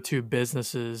that no two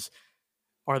businesses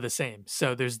are the same.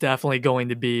 So there's definitely going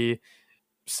to be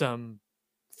some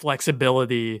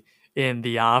flexibility in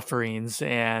the offerings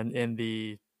and in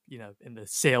the, in the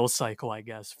sales cycle, I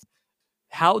guess.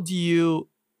 How do you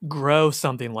grow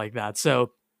something like that?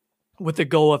 So with the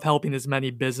goal of helping as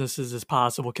many businesses as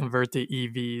possible convert to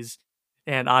EVs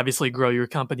and obviously grow your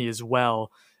company as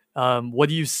well, what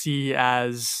do you see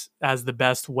as the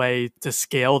best way to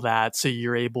scale that so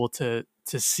you're able to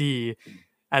see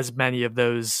as many of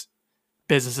those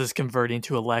businesses converting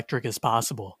to electric as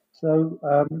possible? So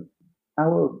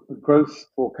our growth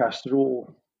forecasts are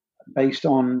all based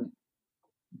on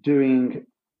doing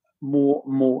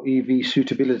more EV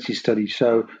suitability studies.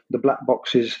 So the black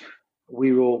boxes,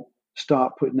 we will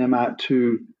start putting them out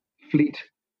to fleet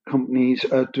companies.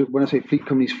 When I say fleet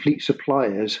companies, fleet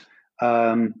suppliers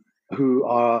who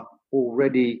are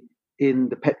already in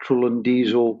the petrol and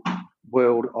diesel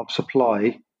world of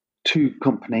supply to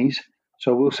companies.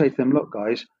 So we'll say to them, look,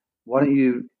 guys, why don't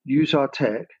you use our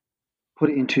tech, put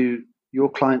it into your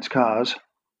clients' cars,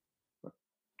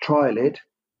 trial it,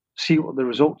 see what the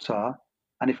results are,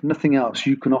 and if nothing else,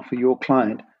 you can offer your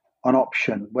client an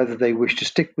option, whether they wish to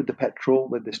stick with the petrol,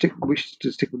 whether they wish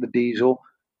to stick with the diesel,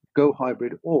 go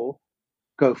hybrid, or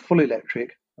go full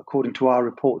electric according to our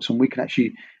reports, and we can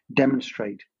actually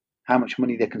demonstrate how much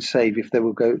money they can save if they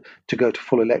will go to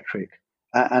full electric.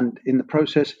 And in the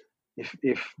process,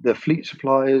 if the fleet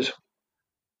suppliers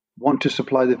want to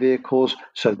supply the vehicles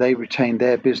so they retain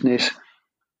their business,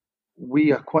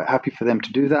 we are quite happy for them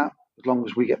to do that as long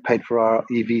as we get paid for our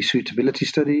EV suitability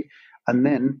study. And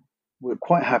then we're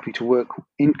quite happy to work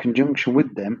in conjunction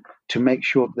with them to make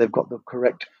sure that they've got the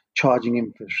correct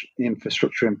charging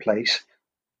infrastructure in place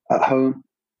at home,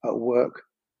 at work,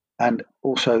 and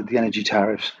also the energy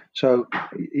tariffs. So,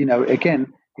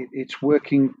 again, it's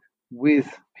working with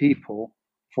people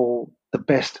for the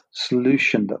best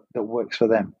solution that works for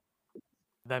them.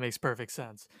 That makes perfect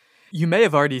sense. You may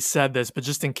have already said this, but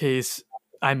just in case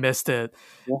I missed it,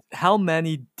 how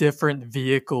many different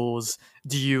vehicles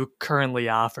do you currently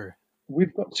offer?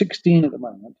 We've got 16 at the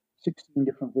moment, 16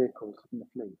 different vehicles in the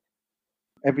fleet.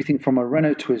 Everything from a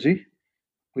Renault Twizy,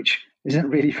 which isn't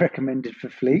really recommended for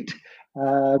fleet,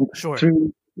 Sure.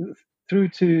 through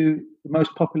to the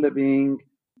most popular being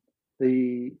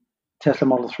the Tesla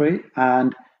Model 3.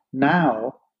 And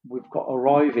now we've got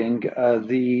arriving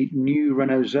the new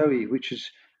Renault Zoe, which is,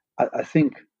 I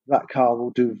think that car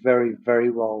will do very, very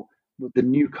well. The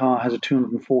new car has a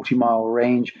 240-mile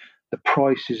range. The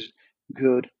price is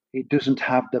good. It doesn't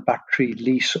have the battery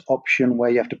lease option where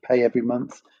you have to pay every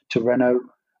month to Renault.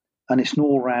 And it's an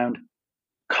all-round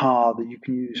car that you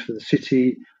can use for the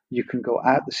city. You can go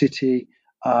out the city.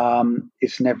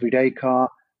 It's an everyday car.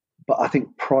 But I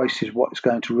think price is what's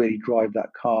going to really drive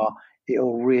that car.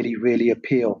 It'll really, really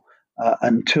appeal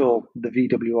until the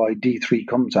VW ID3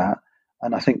 comes out.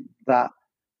 And I think that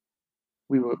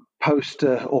we were post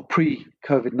or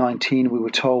pre-COVID-19, we were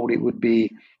told it would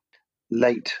be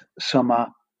late summer,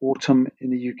 autumn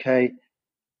in the UK.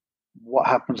 What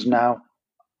happens now?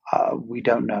 We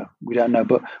don't know.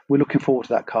 But we're looking forward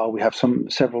to that car. We have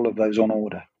several of those on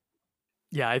order.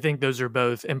 Yeah, I think those are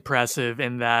both impressive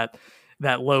in that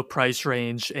low price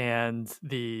range and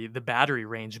the battery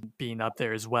range being up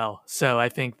there as well. So I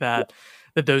think that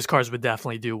those cars would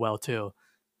definitely do well too.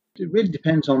 It really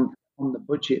depends on the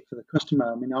budget for the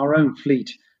customer. I mean, our own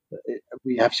fleet,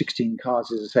 we have 16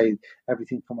 cars, as I say,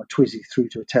 everything from a Twizy through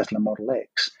to a Tesla Model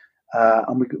X.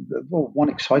 And one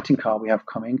exciting car we have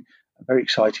coming, very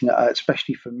exciting,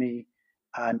 especially for me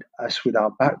and us with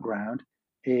our background,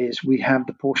 is we have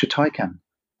the Porsche Taycan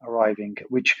arriving,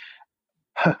 which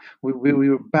we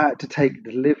were about to take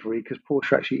delivery because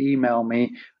Porsche actually emailed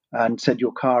me and said,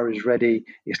 your car is ready.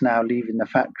 It's now leaving the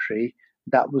factory.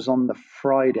 That was on the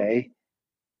Friday.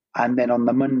 and then on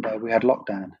the Monday we had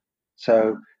lockdown.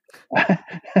 So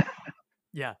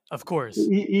Yeah, of course.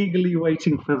 eagerly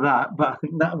waiting for that. But I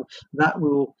think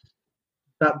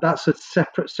that's a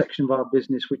separate section of our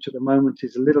business, which at the moment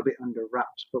is a little bit under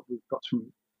wraps. But we've got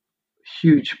some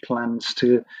huge plans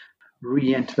to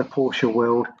re-enter the Porsche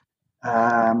world,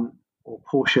 or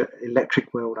Porsche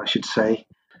electric world, I should say.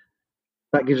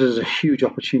 That gives us a huge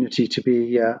opportunity to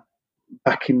be going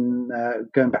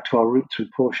back to our roots with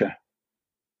Porsche.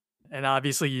 And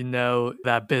obviously,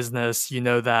 that business,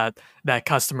 that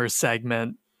customer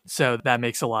segment. So that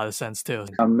makes a lot of sense too.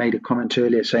 I made a comment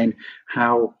earlier saying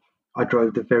how I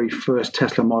drove the very first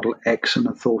Tesla Model X and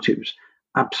I thought it was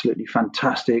absolutely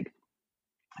fantastic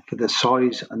for the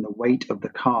size and the weight of the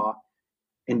car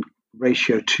in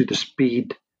ratio to the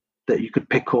speed that you could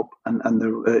pick up and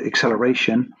the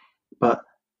acceleration. But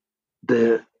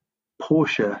the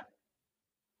Porsche,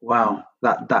 wow,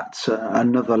 that's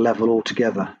another level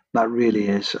altogether. That really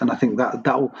is, and I think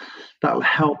that'll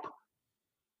help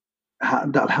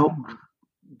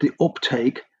the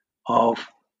uptake of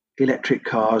electric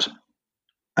cars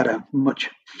at a much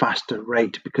faster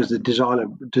rate because the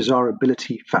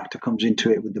desirability factor comes into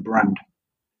it with the brand.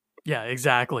 Yeah,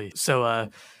 exactly. So a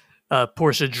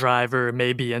Porsche driver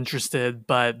may be interested,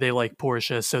 but they like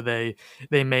Porsche, so they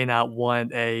may not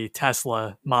want a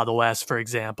Tesla Model S, for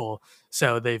example.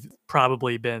 So they've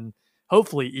probably been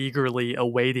hopefully eagerly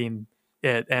awaiting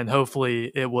it, and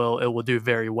hopefully it will do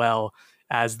very well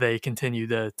as they continue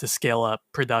to scale up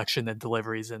production and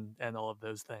deliveries and all of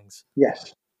those things.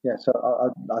 Yes, yes. I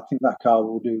think that car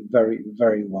will do very,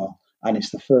 very well, and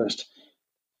it's the first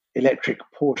electric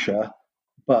Porsche,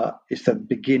 but it's the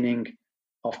beginning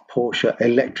of Porsche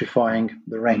electrifying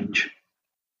the range.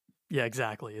 Yeah,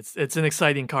 exactly. It's an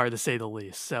exciting car to say the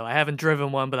least. So I haven't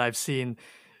driven one, but I've seen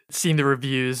the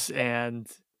reviews, and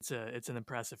it's an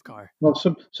impressive car. Well,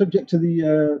 subject to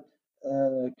the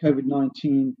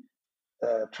COVID-19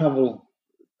 travel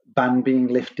ban being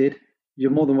lifted,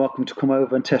 you're more than welcome to come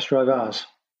over and test drive ours.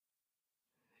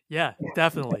 Yeah,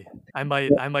 definitely. I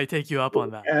might take you up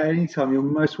on that. Anytime, you're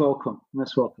most welcome.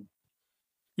 Most welcome.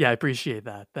 Yeah, I appreciate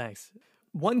that. Thanks.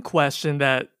 One question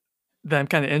that I'm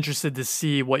kind of interested to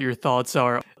see what your thoughts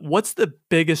are. What's the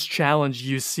biggest challenge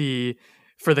you see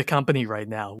for the company right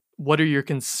now? What are your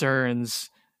concerns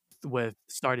with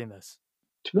starting this?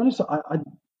 To be honest, I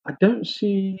don't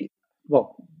see.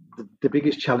 Well, the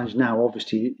biggest challenge now,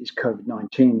 obviously, is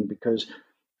COVID-19 because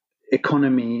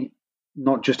economy,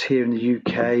 not just here in the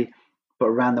UK, but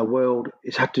around the world,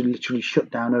 it's had to literally shut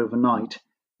down overnight.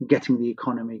 Getting the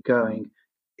economy going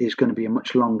is going to be a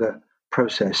much longer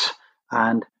process,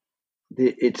 and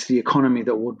it's the economy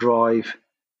that will drive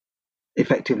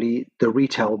effectively the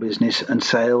retail business and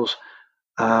sales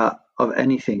of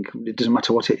anything. It doesn't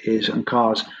matter what it is, and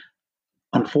cars,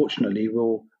 unfortunately,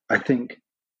 will, I think,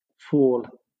 fall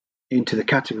into the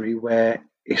category where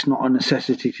it's not a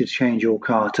necessity to change your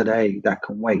car today, that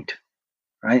can wait,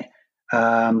 right?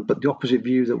 But the opposite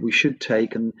view that we should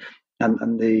take and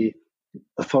the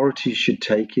authorities should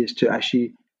take is to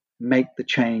actually make the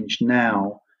change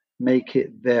now, make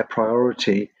it their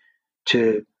priority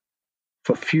to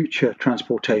for future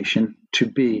transportation to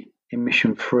be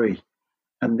emission free.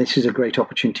 And this is a great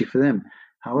opportunity for them.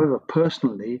 However,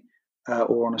 personally,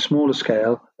 or on a smaller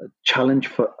scale, a challenge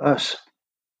for us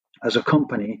as a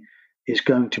company is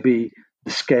going to be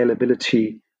the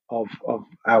scalability of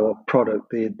our product,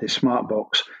 the smart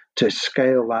box, to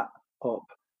scale that up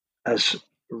as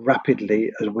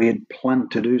rapidly as we had planned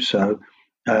to do so,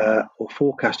 or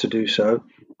forecast to do so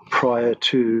prior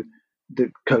to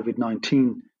the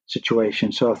COVID-19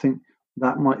 situation. So I think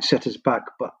that might set us back,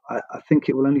 but I think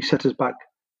it will only set us back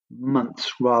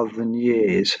months rather than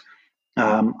years.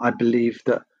 I believe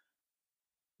that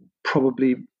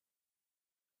probably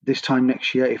this time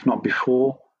next year, if not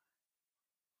before,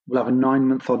 we'll have a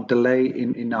 9-month odd delay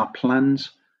in our plans,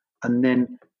 and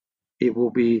then it will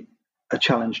be a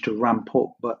challenge to ramp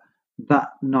up. But that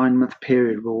 9-month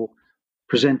period will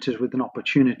present us with an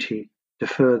opportunity to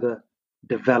further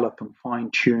develop and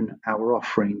fine tune our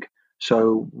offering,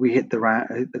 so we hit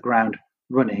the ground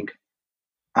running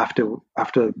after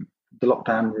the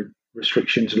lockdown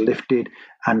restrictions are lifted.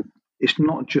 And it's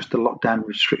not just the lockdown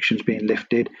restrictions being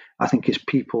lifted. I think it's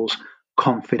people's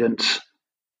confidence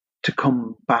to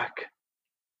come back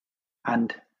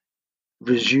and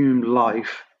resume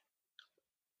life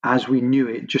as we knew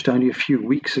it just only a few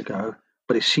weeks ago,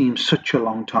 but it seems such a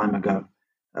long time ago.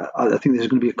 I think there's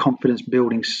going to be a confidence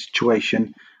building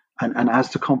situation, and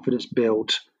as the confidence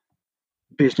builds,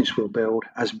 business will build.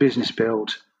 As business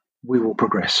builds, we will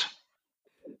progress.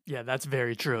 Yeah, that's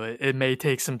very true. It may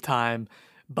take some time,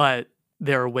 but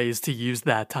there are ways to use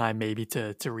that time maybe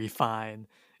to refine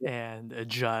and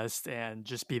adjust and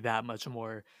just be that much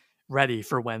more ready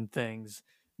for when things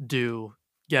do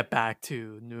get back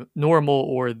to normal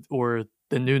or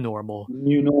the new normal.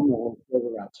 New normal where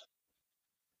we're at.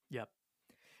 Yep.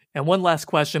 And one last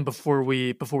question before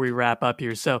we wrap up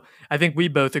here. So I think we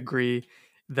both agree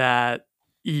that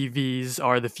EVs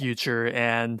are the future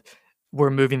and we're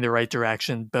moving the right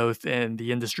direction, both in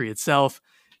the industry itself,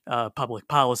 public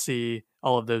policy,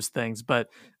 all of those things. But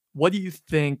what do you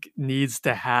think needs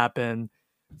to happen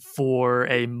for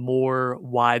a more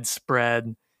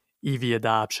widespread EV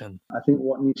adoption? I think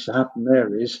what needs to happen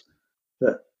there is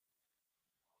that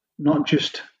not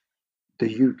just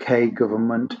the UK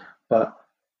government, but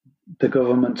the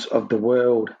governments of the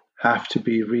world have to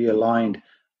be realigned.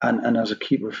 And as I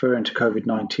keep referring to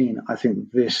COVID-19, I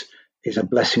think this is a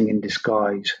blessing in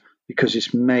disguise because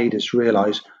it's made us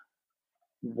realize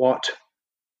what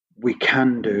we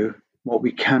can do, what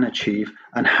we can achieve,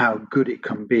 and how good it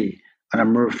can be. And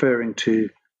I'm referring to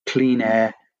clean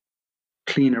air,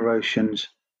 cleaner oceans,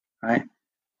 right?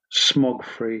 Smog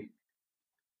free.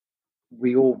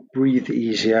 We all breathe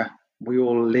easier, we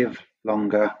all live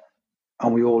longer,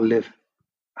 and we all live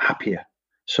happier.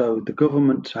 So the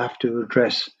governments have to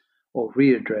address or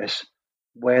readdress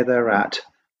where they're at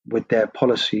with their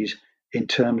policies in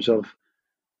terms of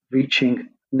reaching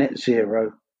net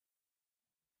zero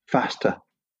faster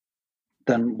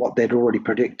than what they'd already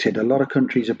predicted. A lot of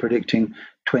countries are predicting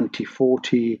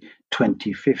 2040,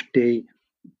 2050.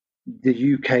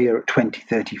 The UK are at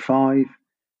 2035.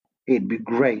 It'd be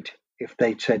great if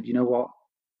they'd said, you know what,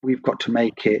 we've got to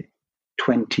make it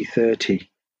 2030.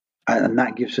 And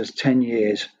that gives us 10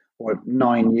 years or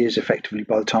 9 years effectively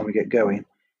by the time we get going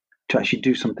to actually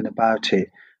do something about it.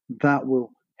 That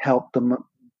will help the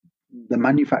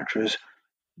manufacturers,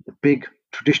 the big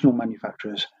traditional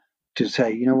manufacturers, to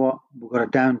say, you know what, we've got to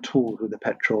down tool with the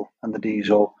petrol and the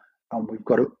diesel, and we've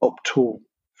got to up tool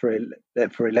for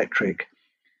electric.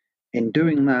 In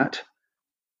doing that,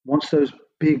 once those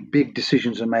big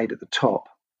decisions are made at the top,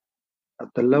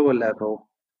 at the lower level,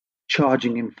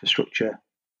 charging infrastructure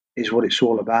is what it's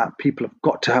all about. People have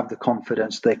got to have the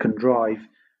confidence they can drive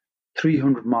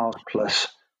 300 miles plus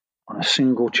on a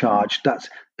single charge. That's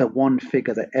the one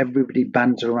figure that everybody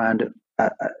bands around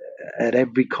at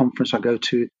every conference I go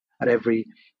to, at every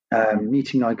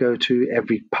meeting I go to,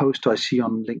 every post I see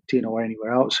on LinkedIn or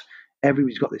anywhere else.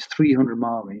 Everybody's got this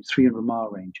 300-mile range, 300-mile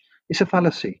range. It's a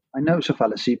fallacy. I know it's a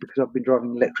fallacy because I've been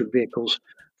driving electric vehicles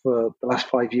for the last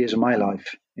 5 years of my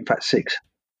life, in fact 6.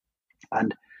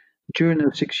 And during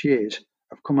those 6 years,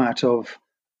 I've come out of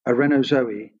a Renault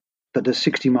Zoe that does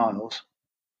 60 miles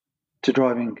to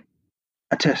driving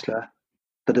a Tesla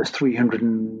that does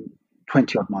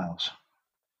 320 odd miles,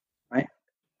 right?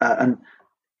 And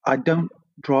I don't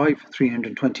drive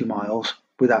 320 miles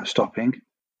without stopping.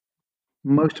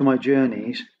 Most of my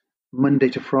journeys, Monday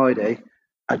to Friday,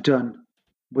 are done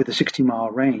with a 60-mile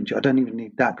range. I don't even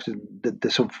need that because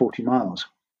they're sub 40 miles.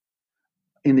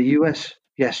 In the US,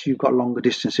 yes, you've got longer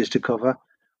distances to cover,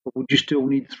 but would you still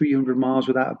need 300 miles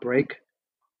without a break?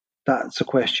 That's a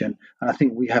question. And I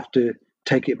think we have to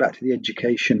take it back to the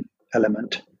education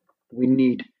element. We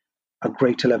need a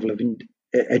greater level of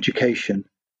education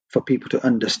for people to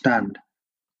understand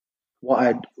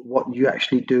what you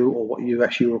actually do or what you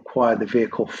actually require the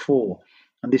vehicle for.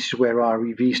 And this is where our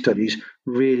EV studies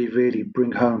really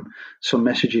bring home some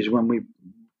messages when we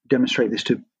demonstrate this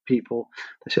to people.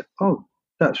 They say, oh,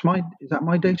 is that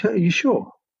my data? Are you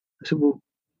sure? I said, well,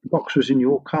 the box was in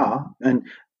your car. And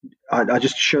I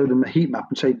just show them a heat map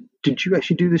and say, did you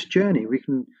actually do this journey? We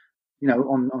can,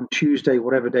 on Tuesday,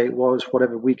 whatever day it was,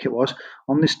 whatever week it was,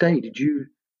 on this day, did you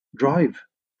drive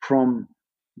from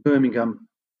Birmingham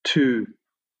to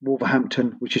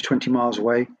Wolverhampton, which is 20 miles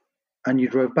away, and you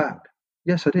drove back?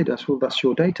 Yes, I did. Well, that's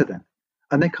your data then.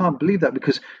 And they can't believe that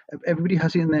because everybody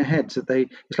has it in their heads that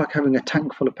it's like having a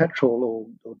tank full of petrol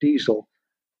or diesel.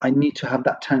 I need to have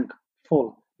that tank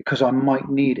full because I might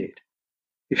need it.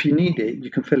 If you need it,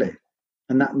 you can fill it.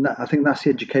 And that I think that's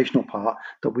the educational part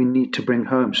that we need to bring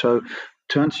home. So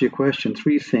to answer your question,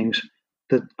 3 things: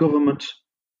 the governments,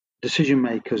 decision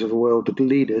makers of the world, the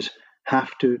leaders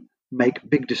have to make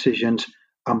big decisions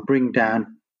and bring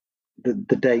down the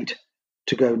date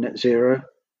to go net zero.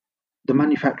 The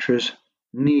manufacturers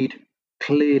need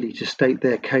clearly to state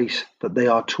their case that they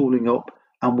are tooling up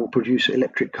and will produce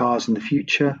electric cars in the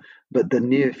future, but the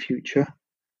near future.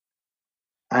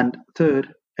 And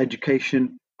third,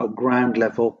 education at ground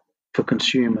level for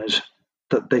consumers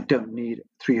that they don't need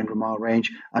 300-mile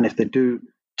range. And if they do,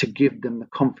 to give them the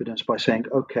confidence by saying,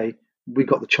 okay, we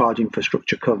got the charge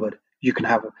infrastructure covered. You can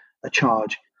have a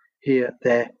charge here,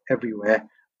 there, everywhere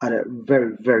at a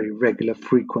very, very regular,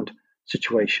 frequent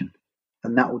situation.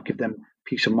 And that would give them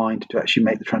peace of mind to actually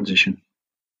make the transition.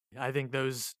 I think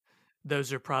those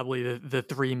are probably the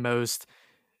three most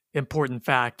important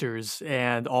factors,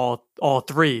 and all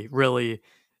three really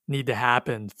need to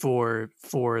happen for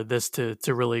this to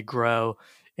really grow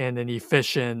in an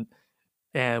efficient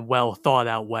and well thought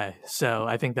out way. So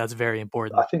I think that's very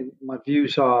important. I think my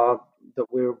views are that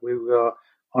we're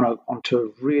onto a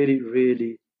really,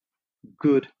 really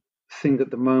good thing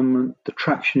at the moment. The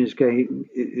traction is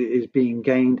being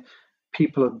gained.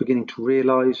 People are beginning to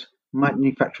realise,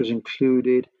 manufacturers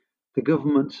included. The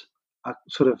governments are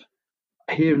sort of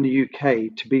here in the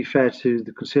UK. To be fair to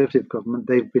the Conservative government,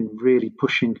 they've been really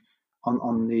pushing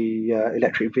on the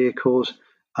electric vehicles,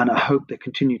 and I hope they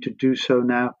continue to do so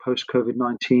now post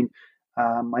COVID-19.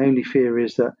 My only fear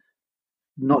is that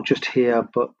not just here,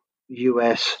 but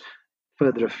US,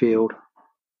 further afield,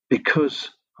 because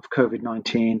of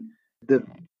COVID-19, the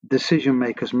decision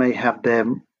makers may have their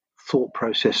thought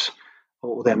process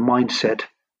or their mindset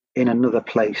in another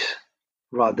place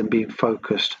rather than being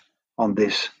focused on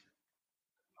this.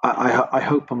 I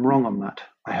hope I'm wrong on that.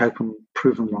 I hope I'm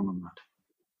proven wrong on that.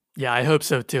 Yeah, I hope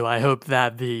so too. I hope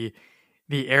that the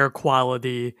air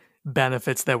quality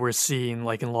benefits that we're seeing,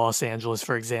 like in Los Angeles,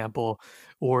 for example,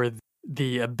 or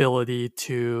the ability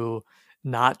to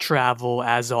not travel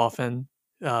as often,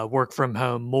 work from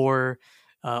home more,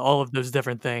 all of those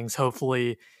different things.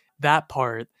 Hopefully, that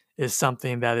part is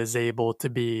something that is able to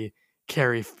be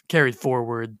carried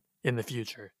forward in the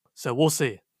future. So we'll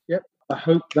see. Yep, I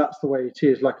hope that's the way it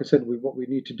is. Like I said, what we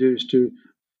need to do is to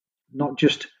not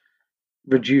just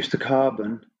reduce the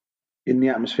carbon in the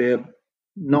atmosphere,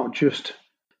 not just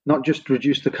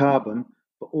reduce the carbon,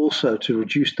 but also to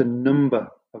reduce the number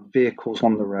of vehicles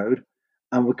on the road.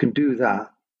 And we can do that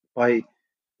by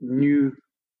new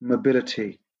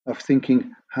mobility of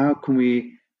thinking, how can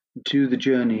we do the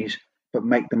journeys but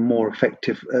make them more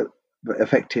effective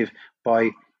by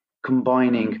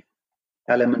combining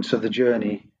elements of the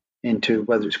journey into,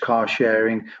 whether it's car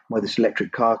sharing, whether it's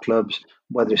electric car clubs,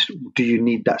 whether it's, do you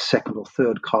need that second or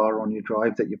third car on your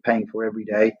drive that you're paying for every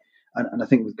day. And I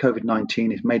think with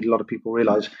COVID-19, it's made a lot of people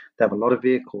realize they have a lot of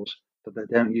vehicles that they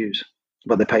don't use,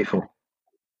 but they pay for.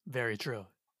 Very true.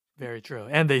 Very true.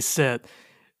 And they sit,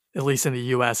 at least in the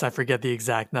US, I forget the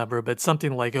exact number, but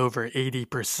something like over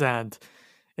 80%.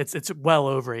 It's well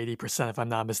over 80%, if I'm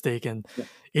not mistaken. Yeah.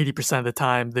 80% of the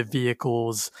time, the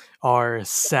vehicles are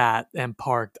sat and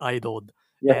parked, idled,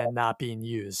 Yeah, and not being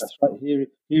used. that's right. Here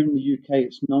in the UK,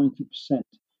 it's 90%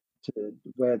 to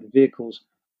where the vehicles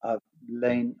are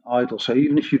laying idle. So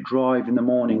even if you drive in the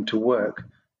morning to work,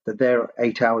 they're there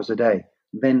 8 hours a day.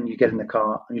 Then you get in the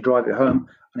car and you drive it home,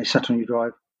 and it's sat on your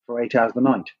drive for 8 hours a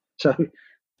night. So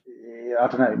I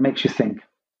don't know. It makes you think.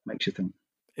 Makes you think.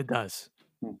 It does.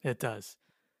 Hmm. It does.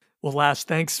 Well, Lash,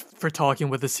 thanks for talking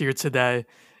with us here today.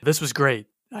 This was great.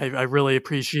 I really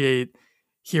appreciate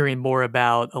hearing more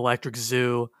about Electric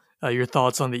Zoo, your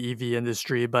thoughts on the EV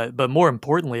industry, but more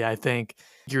importantly, I think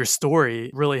your story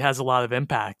really has a lot of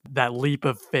impact. That leap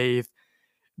of faith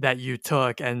that you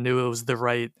took and knew it was the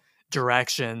right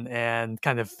direction and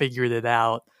kind of figured it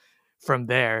out from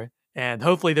there. And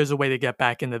hopefully there's a way to get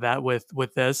back into that with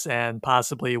this, and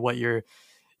possibly what you're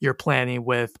planning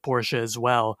with Porsche as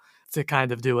well, to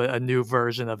kind of do a new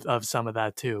version of some of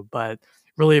that too. But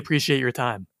really appreciate your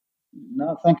time.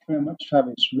 No, thank you very much,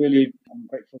 Travis. Really, I'm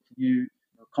grateful for you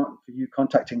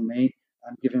contacting me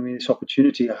and giving me this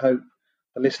opportunity. I hope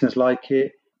the listeners like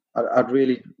it. I'd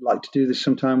really like to do this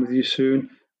sometime with you soon.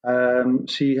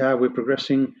 See how we're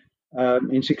progressing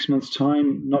in 6 months'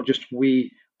 time. Not just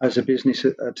we as a business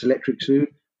at Electric Zoo,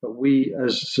 but we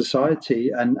as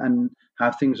society, and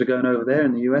how things are going over there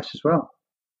in the US as well.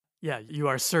 Yeah, you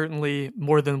are certainly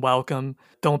more than welcome.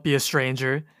 Don't be a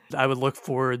stranger. I would look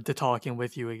forward to talking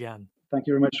with you again. Thank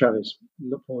you very much, Travis.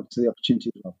 Look forward to the opportunity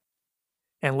as well.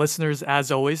 And listeners, as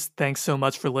always, thanks so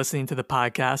much for listening to the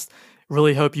podcast.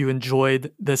 Really hope you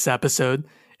enjoyed this episode.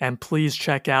 And please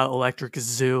check out Electric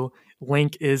Zoo.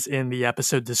 Link is in the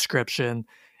episode description.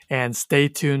 And stay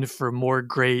tuned for more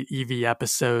great EV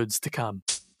episodes to come.